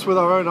watching just with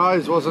our own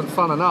eyes wasn't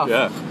fun enough.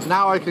 Yeah.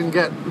 Now I can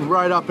get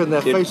right up in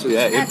their faces.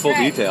 Yeah, in That's full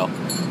right. detail.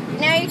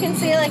 Now you can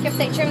see like if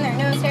they trim their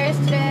nose hairs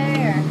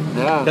today or...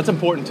 Yeah. That's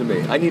important to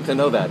me. I need to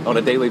know that on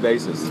a daily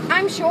basis.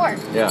 I'm sure.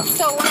 Yeah.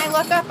 So when I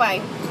look up,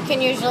 I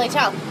can usually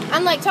tell.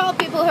 Unlike tall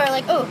people who are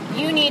like, oh,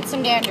 you need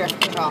some dandruff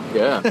control.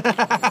 Yeah.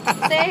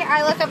 Say,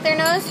 I look up their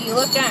nose, you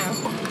look down.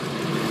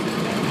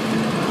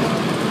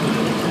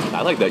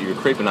 I like that you're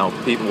creeping out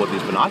people with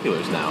these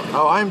binoculars now.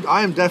 Oh,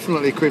 I am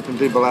definitely creeping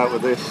people out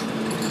with this.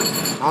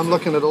 I'm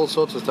looking at all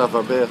sorts of stuff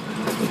up here.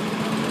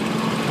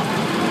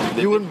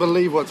 You wouldn't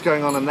believe what's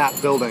going on in that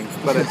building,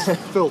 but it's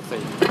filthy.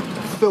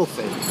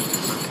 Filthy.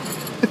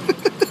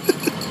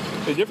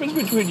 The difference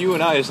between you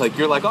and I is like,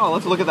 you're like, oh,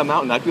 let's look at the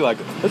mountain. I'd be like,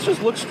 let's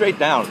just look straight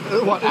down.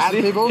 What, Let's at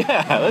see- people?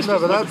 Yeah, let's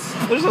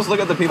just look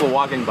at the people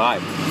walking by.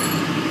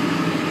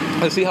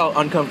 Let's see how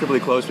uncomfortably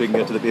close we can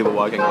get to the people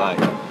walking by.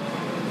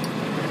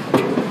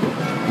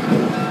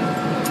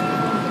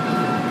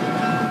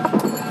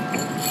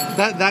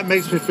 That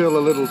makes me feel a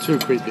little too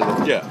creepy.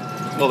 Though.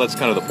 Yeah. Well, that's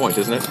kind of the point,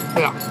 isn't it?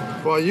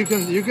 Yeah. Well, you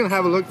can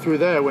have a look through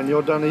there when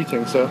you're done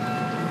eating, sir.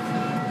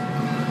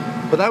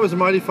 But that was a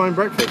mighty fine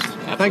breakfast.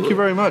 Absolutely. Thank you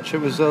very much. It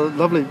was a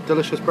lovely,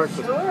 delicious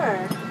breakfast.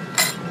 Sure.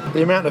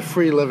 The amount of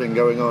free living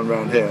going on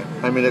around here,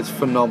 I mean, it's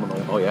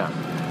phenomenal. Oh, yeah.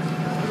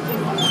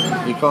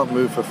 You can't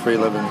move for free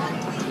living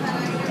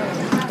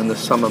in the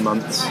summer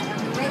months.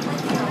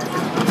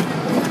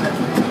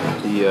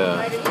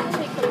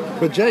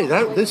 But Jay,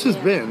 this has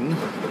been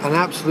an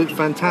absolute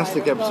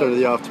fantastic episode of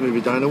the After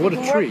Movie Diner. What a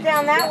You can treat! work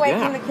down that way. Yeah.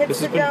 Can the kids This has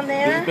sit been, down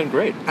this there? has been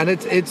great. And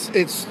it's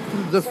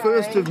the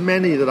first of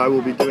many that I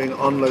will be doing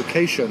on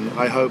location,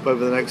 I hope,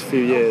 over the next few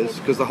years,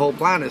 because the whole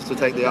plan is to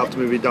take the After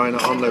Movie Diner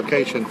on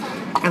location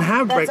and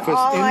have That's breakfast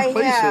all I in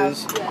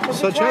places have. We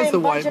such try as and the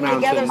bunch White them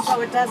together Mountains,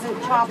 so it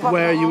doesn't chop up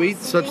where the you whole eat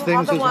such seating.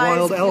 things as Otherwise,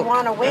 wild if elk. You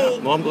want to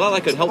wait. Well, I'm glad I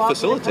could help walk and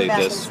come facilitate back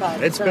this.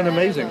 inside. It's So been it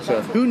amazing, is sir.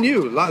 okay. Who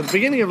knew? At the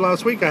beginning of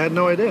last week, I had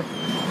no idea.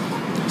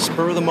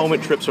 Spur of the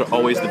moment trips are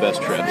always the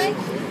best trips.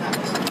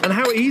 And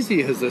how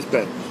easy has this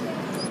been?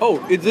 Oh,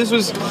 this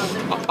was,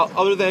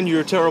 other than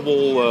your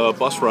terrible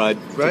bus ride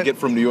to Right. get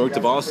from New York to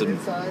Boston.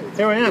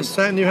 Here I am,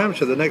 sat in New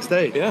Hampshire the next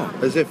day. Yeah.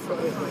 As if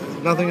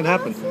nothing had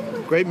happened.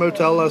 Great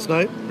motel last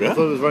night. Yeah. I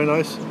thought it was very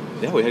nice.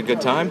 Yeah, we had a good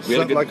time. We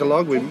had a Slept good, like a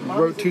log. We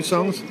wrote 2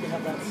 songs.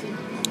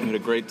 we had a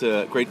great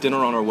dinner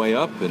on our way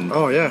up, and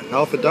Oh, yeah.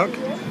 Alpha Duck.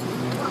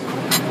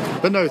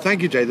 But no,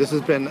 thank you, Jay. This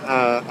has been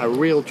a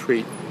real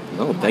treat.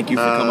 oh, thank you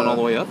for coming all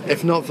the way up.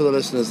 If not for the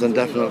listeners, then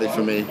definitely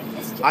for me.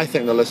 I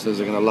think the listeners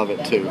are going to love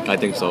it too. I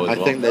think so as I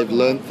well. think they've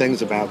learned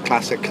things about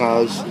classic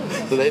cars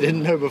that they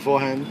didn't know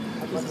beforehand.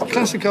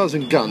 Classic cars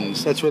and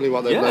guns. That's really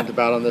what they've Yeah. learned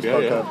about on this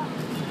Yeah,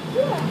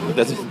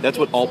 podcast. That's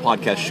what all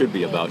podcasts should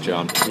be about,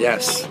 John.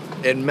 Yes.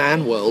 In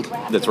man world,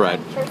 That's right.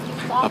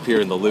 Up here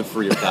in the live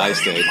free or die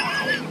state,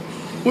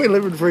 we're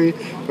living free,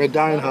 we're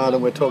dying hard,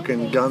 and we're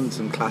talking guns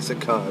and classic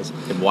cars.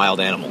 and wild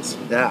animals.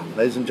 Yeah,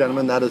 ladies and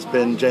gentlemen, that has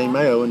been Jane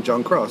Mayo and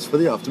John Cross for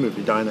the After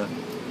Movie Diner.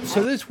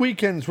 So this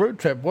weekend's road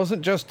trip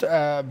wasn't just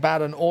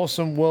about an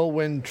awesome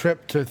whirlwind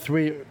trip to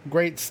 3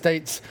 great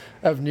states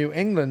of New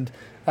England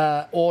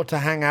or to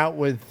hang out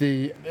with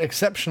the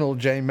exceptional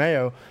Jane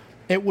Mayo.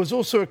 It was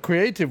also a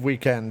creative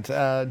weekend.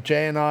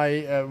 Jay and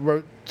I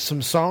wrote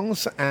some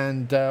songs,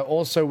 and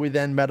also we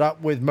then met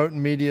up with Moten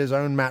Media's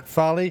own Matt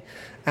Farley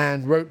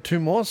and wrote 2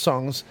 more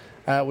songs.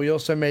 We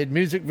also made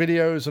music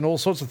videos and all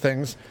sorts of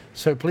things.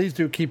 So please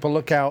do keep a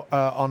lookout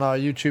on our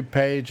YouTube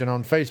page and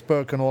on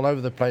Facebook and all over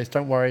the place.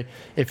 Don't worry.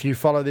 If you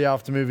follow the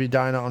After Movie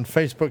Diner on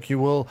Facebook, you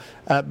will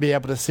be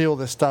able to see all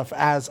this stuff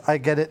as I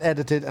get it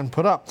edited and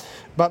put up.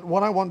 But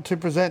what I want to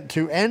present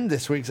to end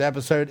this week's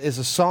episode is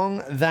a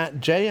song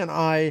that Jay and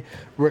I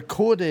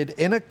recorded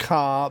in a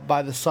car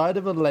by the side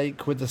of a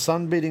lake with the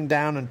sun beating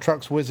down and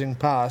trucks whizzing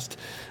past,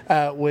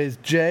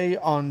 with Jay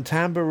on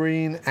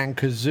tambourine and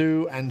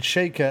kazoo and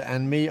shaker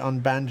and me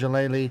on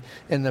banjolele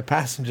in the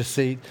passenger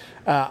seat.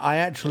 I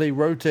actually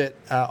wrote it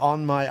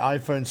on my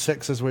iPhone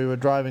 6 as we were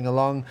driving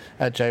along.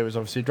 Jay was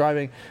obviously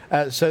driving.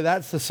 So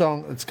that's the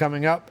song that's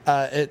coming up.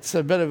 It's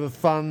a bit of a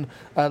fun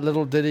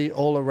little ditty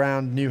all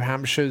around New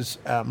Hampshire's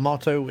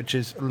motto, which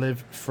is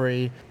live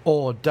free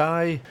or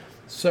die.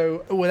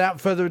 So without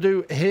further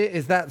ado, here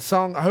is that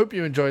song. I hope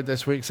you enjoyed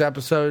this week's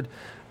episode.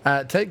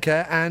 Take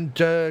care and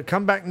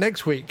come back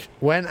next week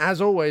when,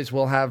 as always,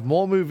 we'll have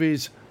more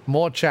movies,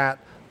 more chat,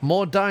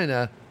 more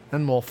diner,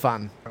 and more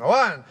fun.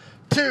 1,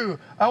 2,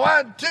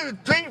 1, 2,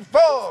 3,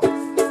 4.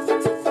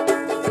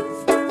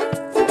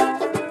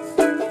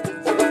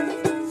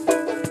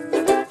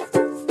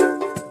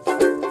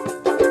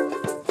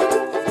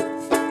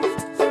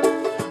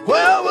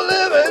 Well, we're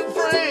living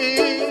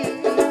free,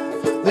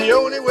 the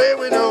only way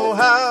we know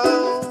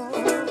how.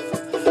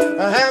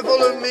 A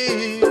handful of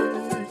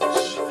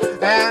meats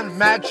and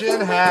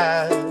matching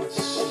hats.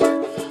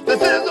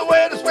 This is the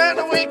way to spend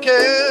a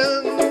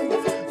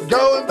weekend,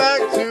 going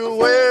back to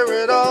where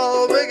it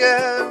all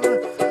began.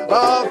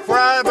 Of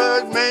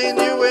Freiburg, Maine,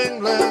 New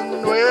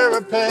England, we're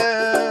a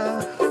pair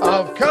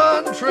of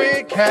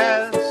country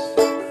cats.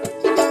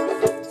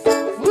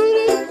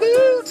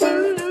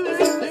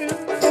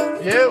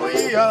 Yeah,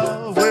 we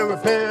are, we're a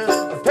pair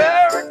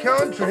of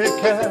country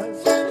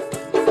cats.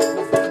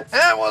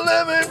 And we're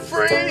living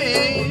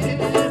free,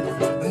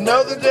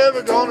 nothing's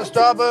ever gonna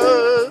stop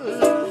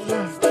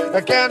us.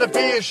 A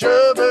canopy of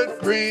sherbet,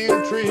 green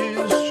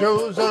trees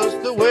shows us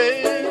the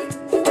way.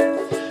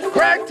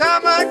 Crack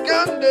tarmac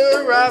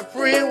under our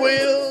free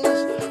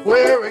wheels.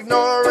 We're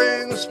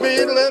ignoring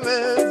speed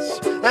limits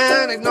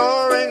and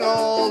ignoring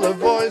all the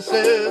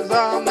voices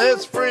on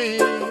this free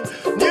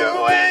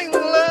New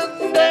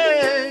England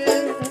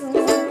day.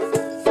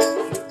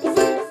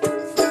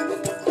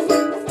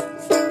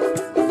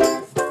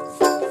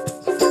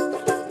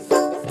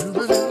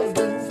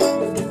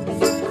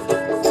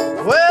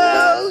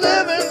 Well,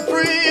 living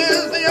free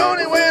is the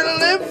only way to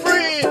live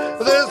free.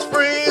 This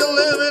free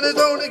living is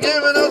only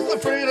giving us the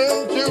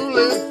freedom to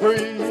live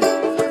free.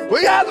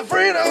 We got the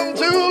freedom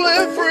to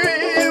live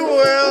free.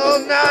 Well,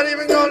 not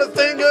even gonna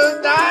think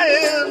of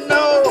dying,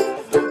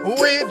 no.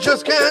 We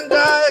just can't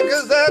die,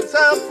 cause that's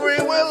how free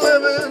we're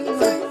living.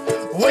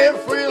 We're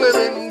free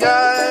living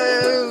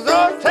guys.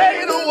 Oh,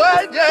 take it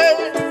away,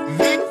 Jay.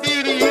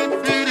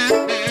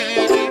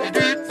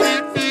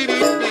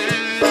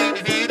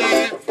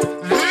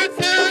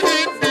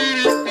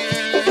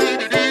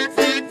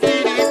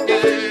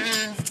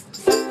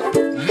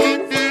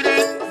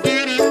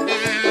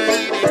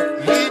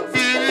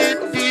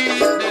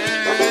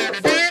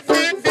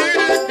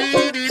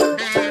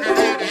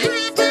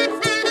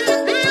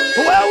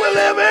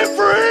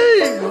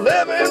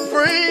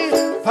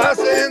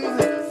 Passing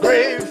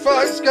Gray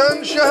Fox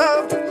gun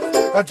shop,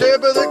 a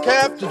tip of the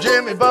cap to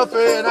Jimmy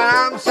Buffett.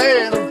 I'm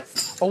saying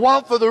a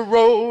one for the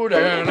road,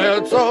 and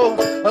it's all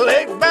a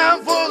lake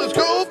bound for the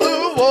cool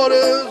blue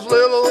waters.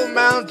 Little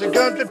mountain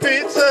country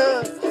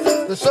pizza,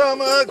 the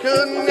summer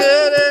couldn't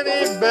get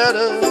any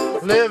better.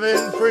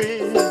 Living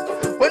free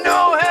with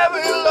no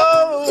heavy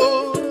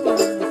load.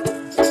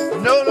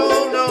 No,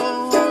 no,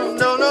 no,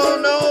 no, no,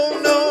 no,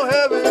 no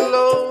heavy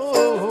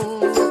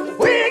load.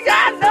 We ain't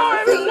got no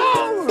heavy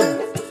load,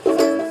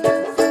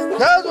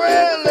 cause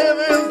we're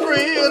living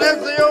free, and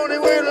that's the only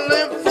way to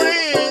live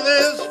free.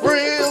 This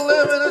free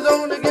living is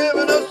only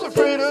giving us the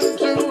freedom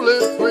to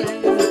live free.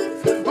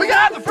 We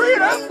got the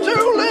freedom to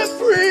live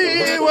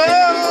free.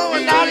 Well,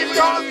 we're not even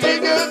gonna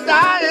think of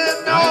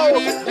dying, no.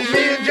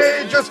 Me and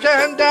Jay just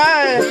can't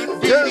die,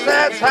 cause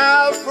that's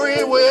how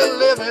free we're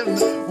living.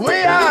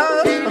 We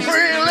are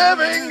free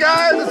living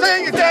guys.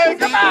 Sing it, Jay,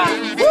 come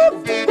on.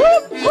 Whoop,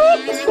 whoop,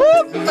 whoop,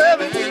 whoop,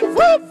 living.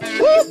 Whoop,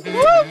 whoop,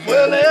 whoop,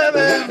 we're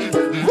living.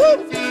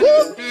 Whoop,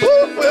 whoop,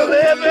 whoop, we're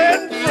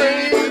living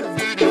free.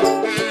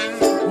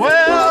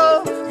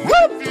 Well,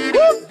 whoop,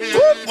 whoop,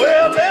 whoop,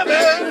 we're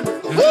living.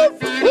 Whoop,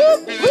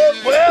 whoop, whoop,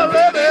 we're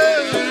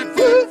living.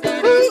 Whoop, whoop,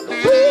 whoop,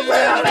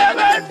 we're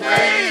living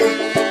free.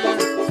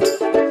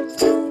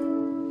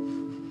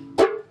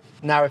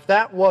 Now, if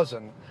that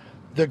wasn't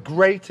the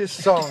greatest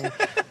song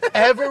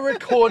ever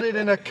recorded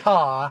in a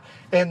car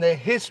in the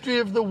history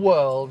of the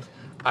world,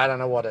 I don't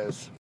know what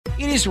is.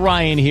 It is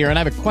Ryan here, and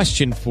I have a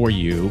question for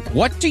you.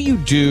 What do you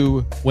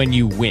do when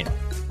you win?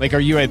 Like, are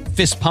you a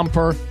fist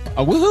pumper,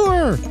 a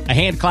woohooer, a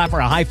hand clapper,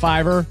 a high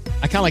fiver?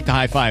 I kind of like the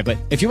high five, but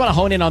if you want to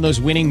hone in on those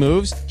winning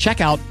moves,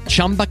 check out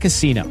Chumba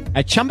Casino.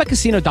 At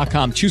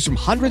ChumbaCasino.com, choose from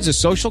hundreds of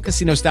social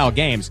casino style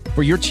games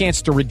for your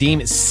chance to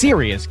redeem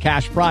serious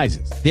cash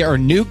prizes. There are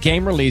new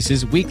game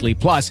releases weekly,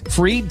 plus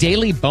free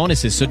daily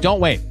bonuses. So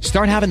don't wait.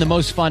 Start having the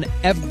most fun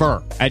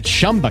ever at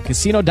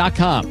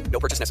ChumbaCasino.com. No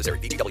purchase necessary.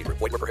 VGW Group.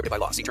 Void where prohibited by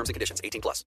law. See terms and conditions. 18+.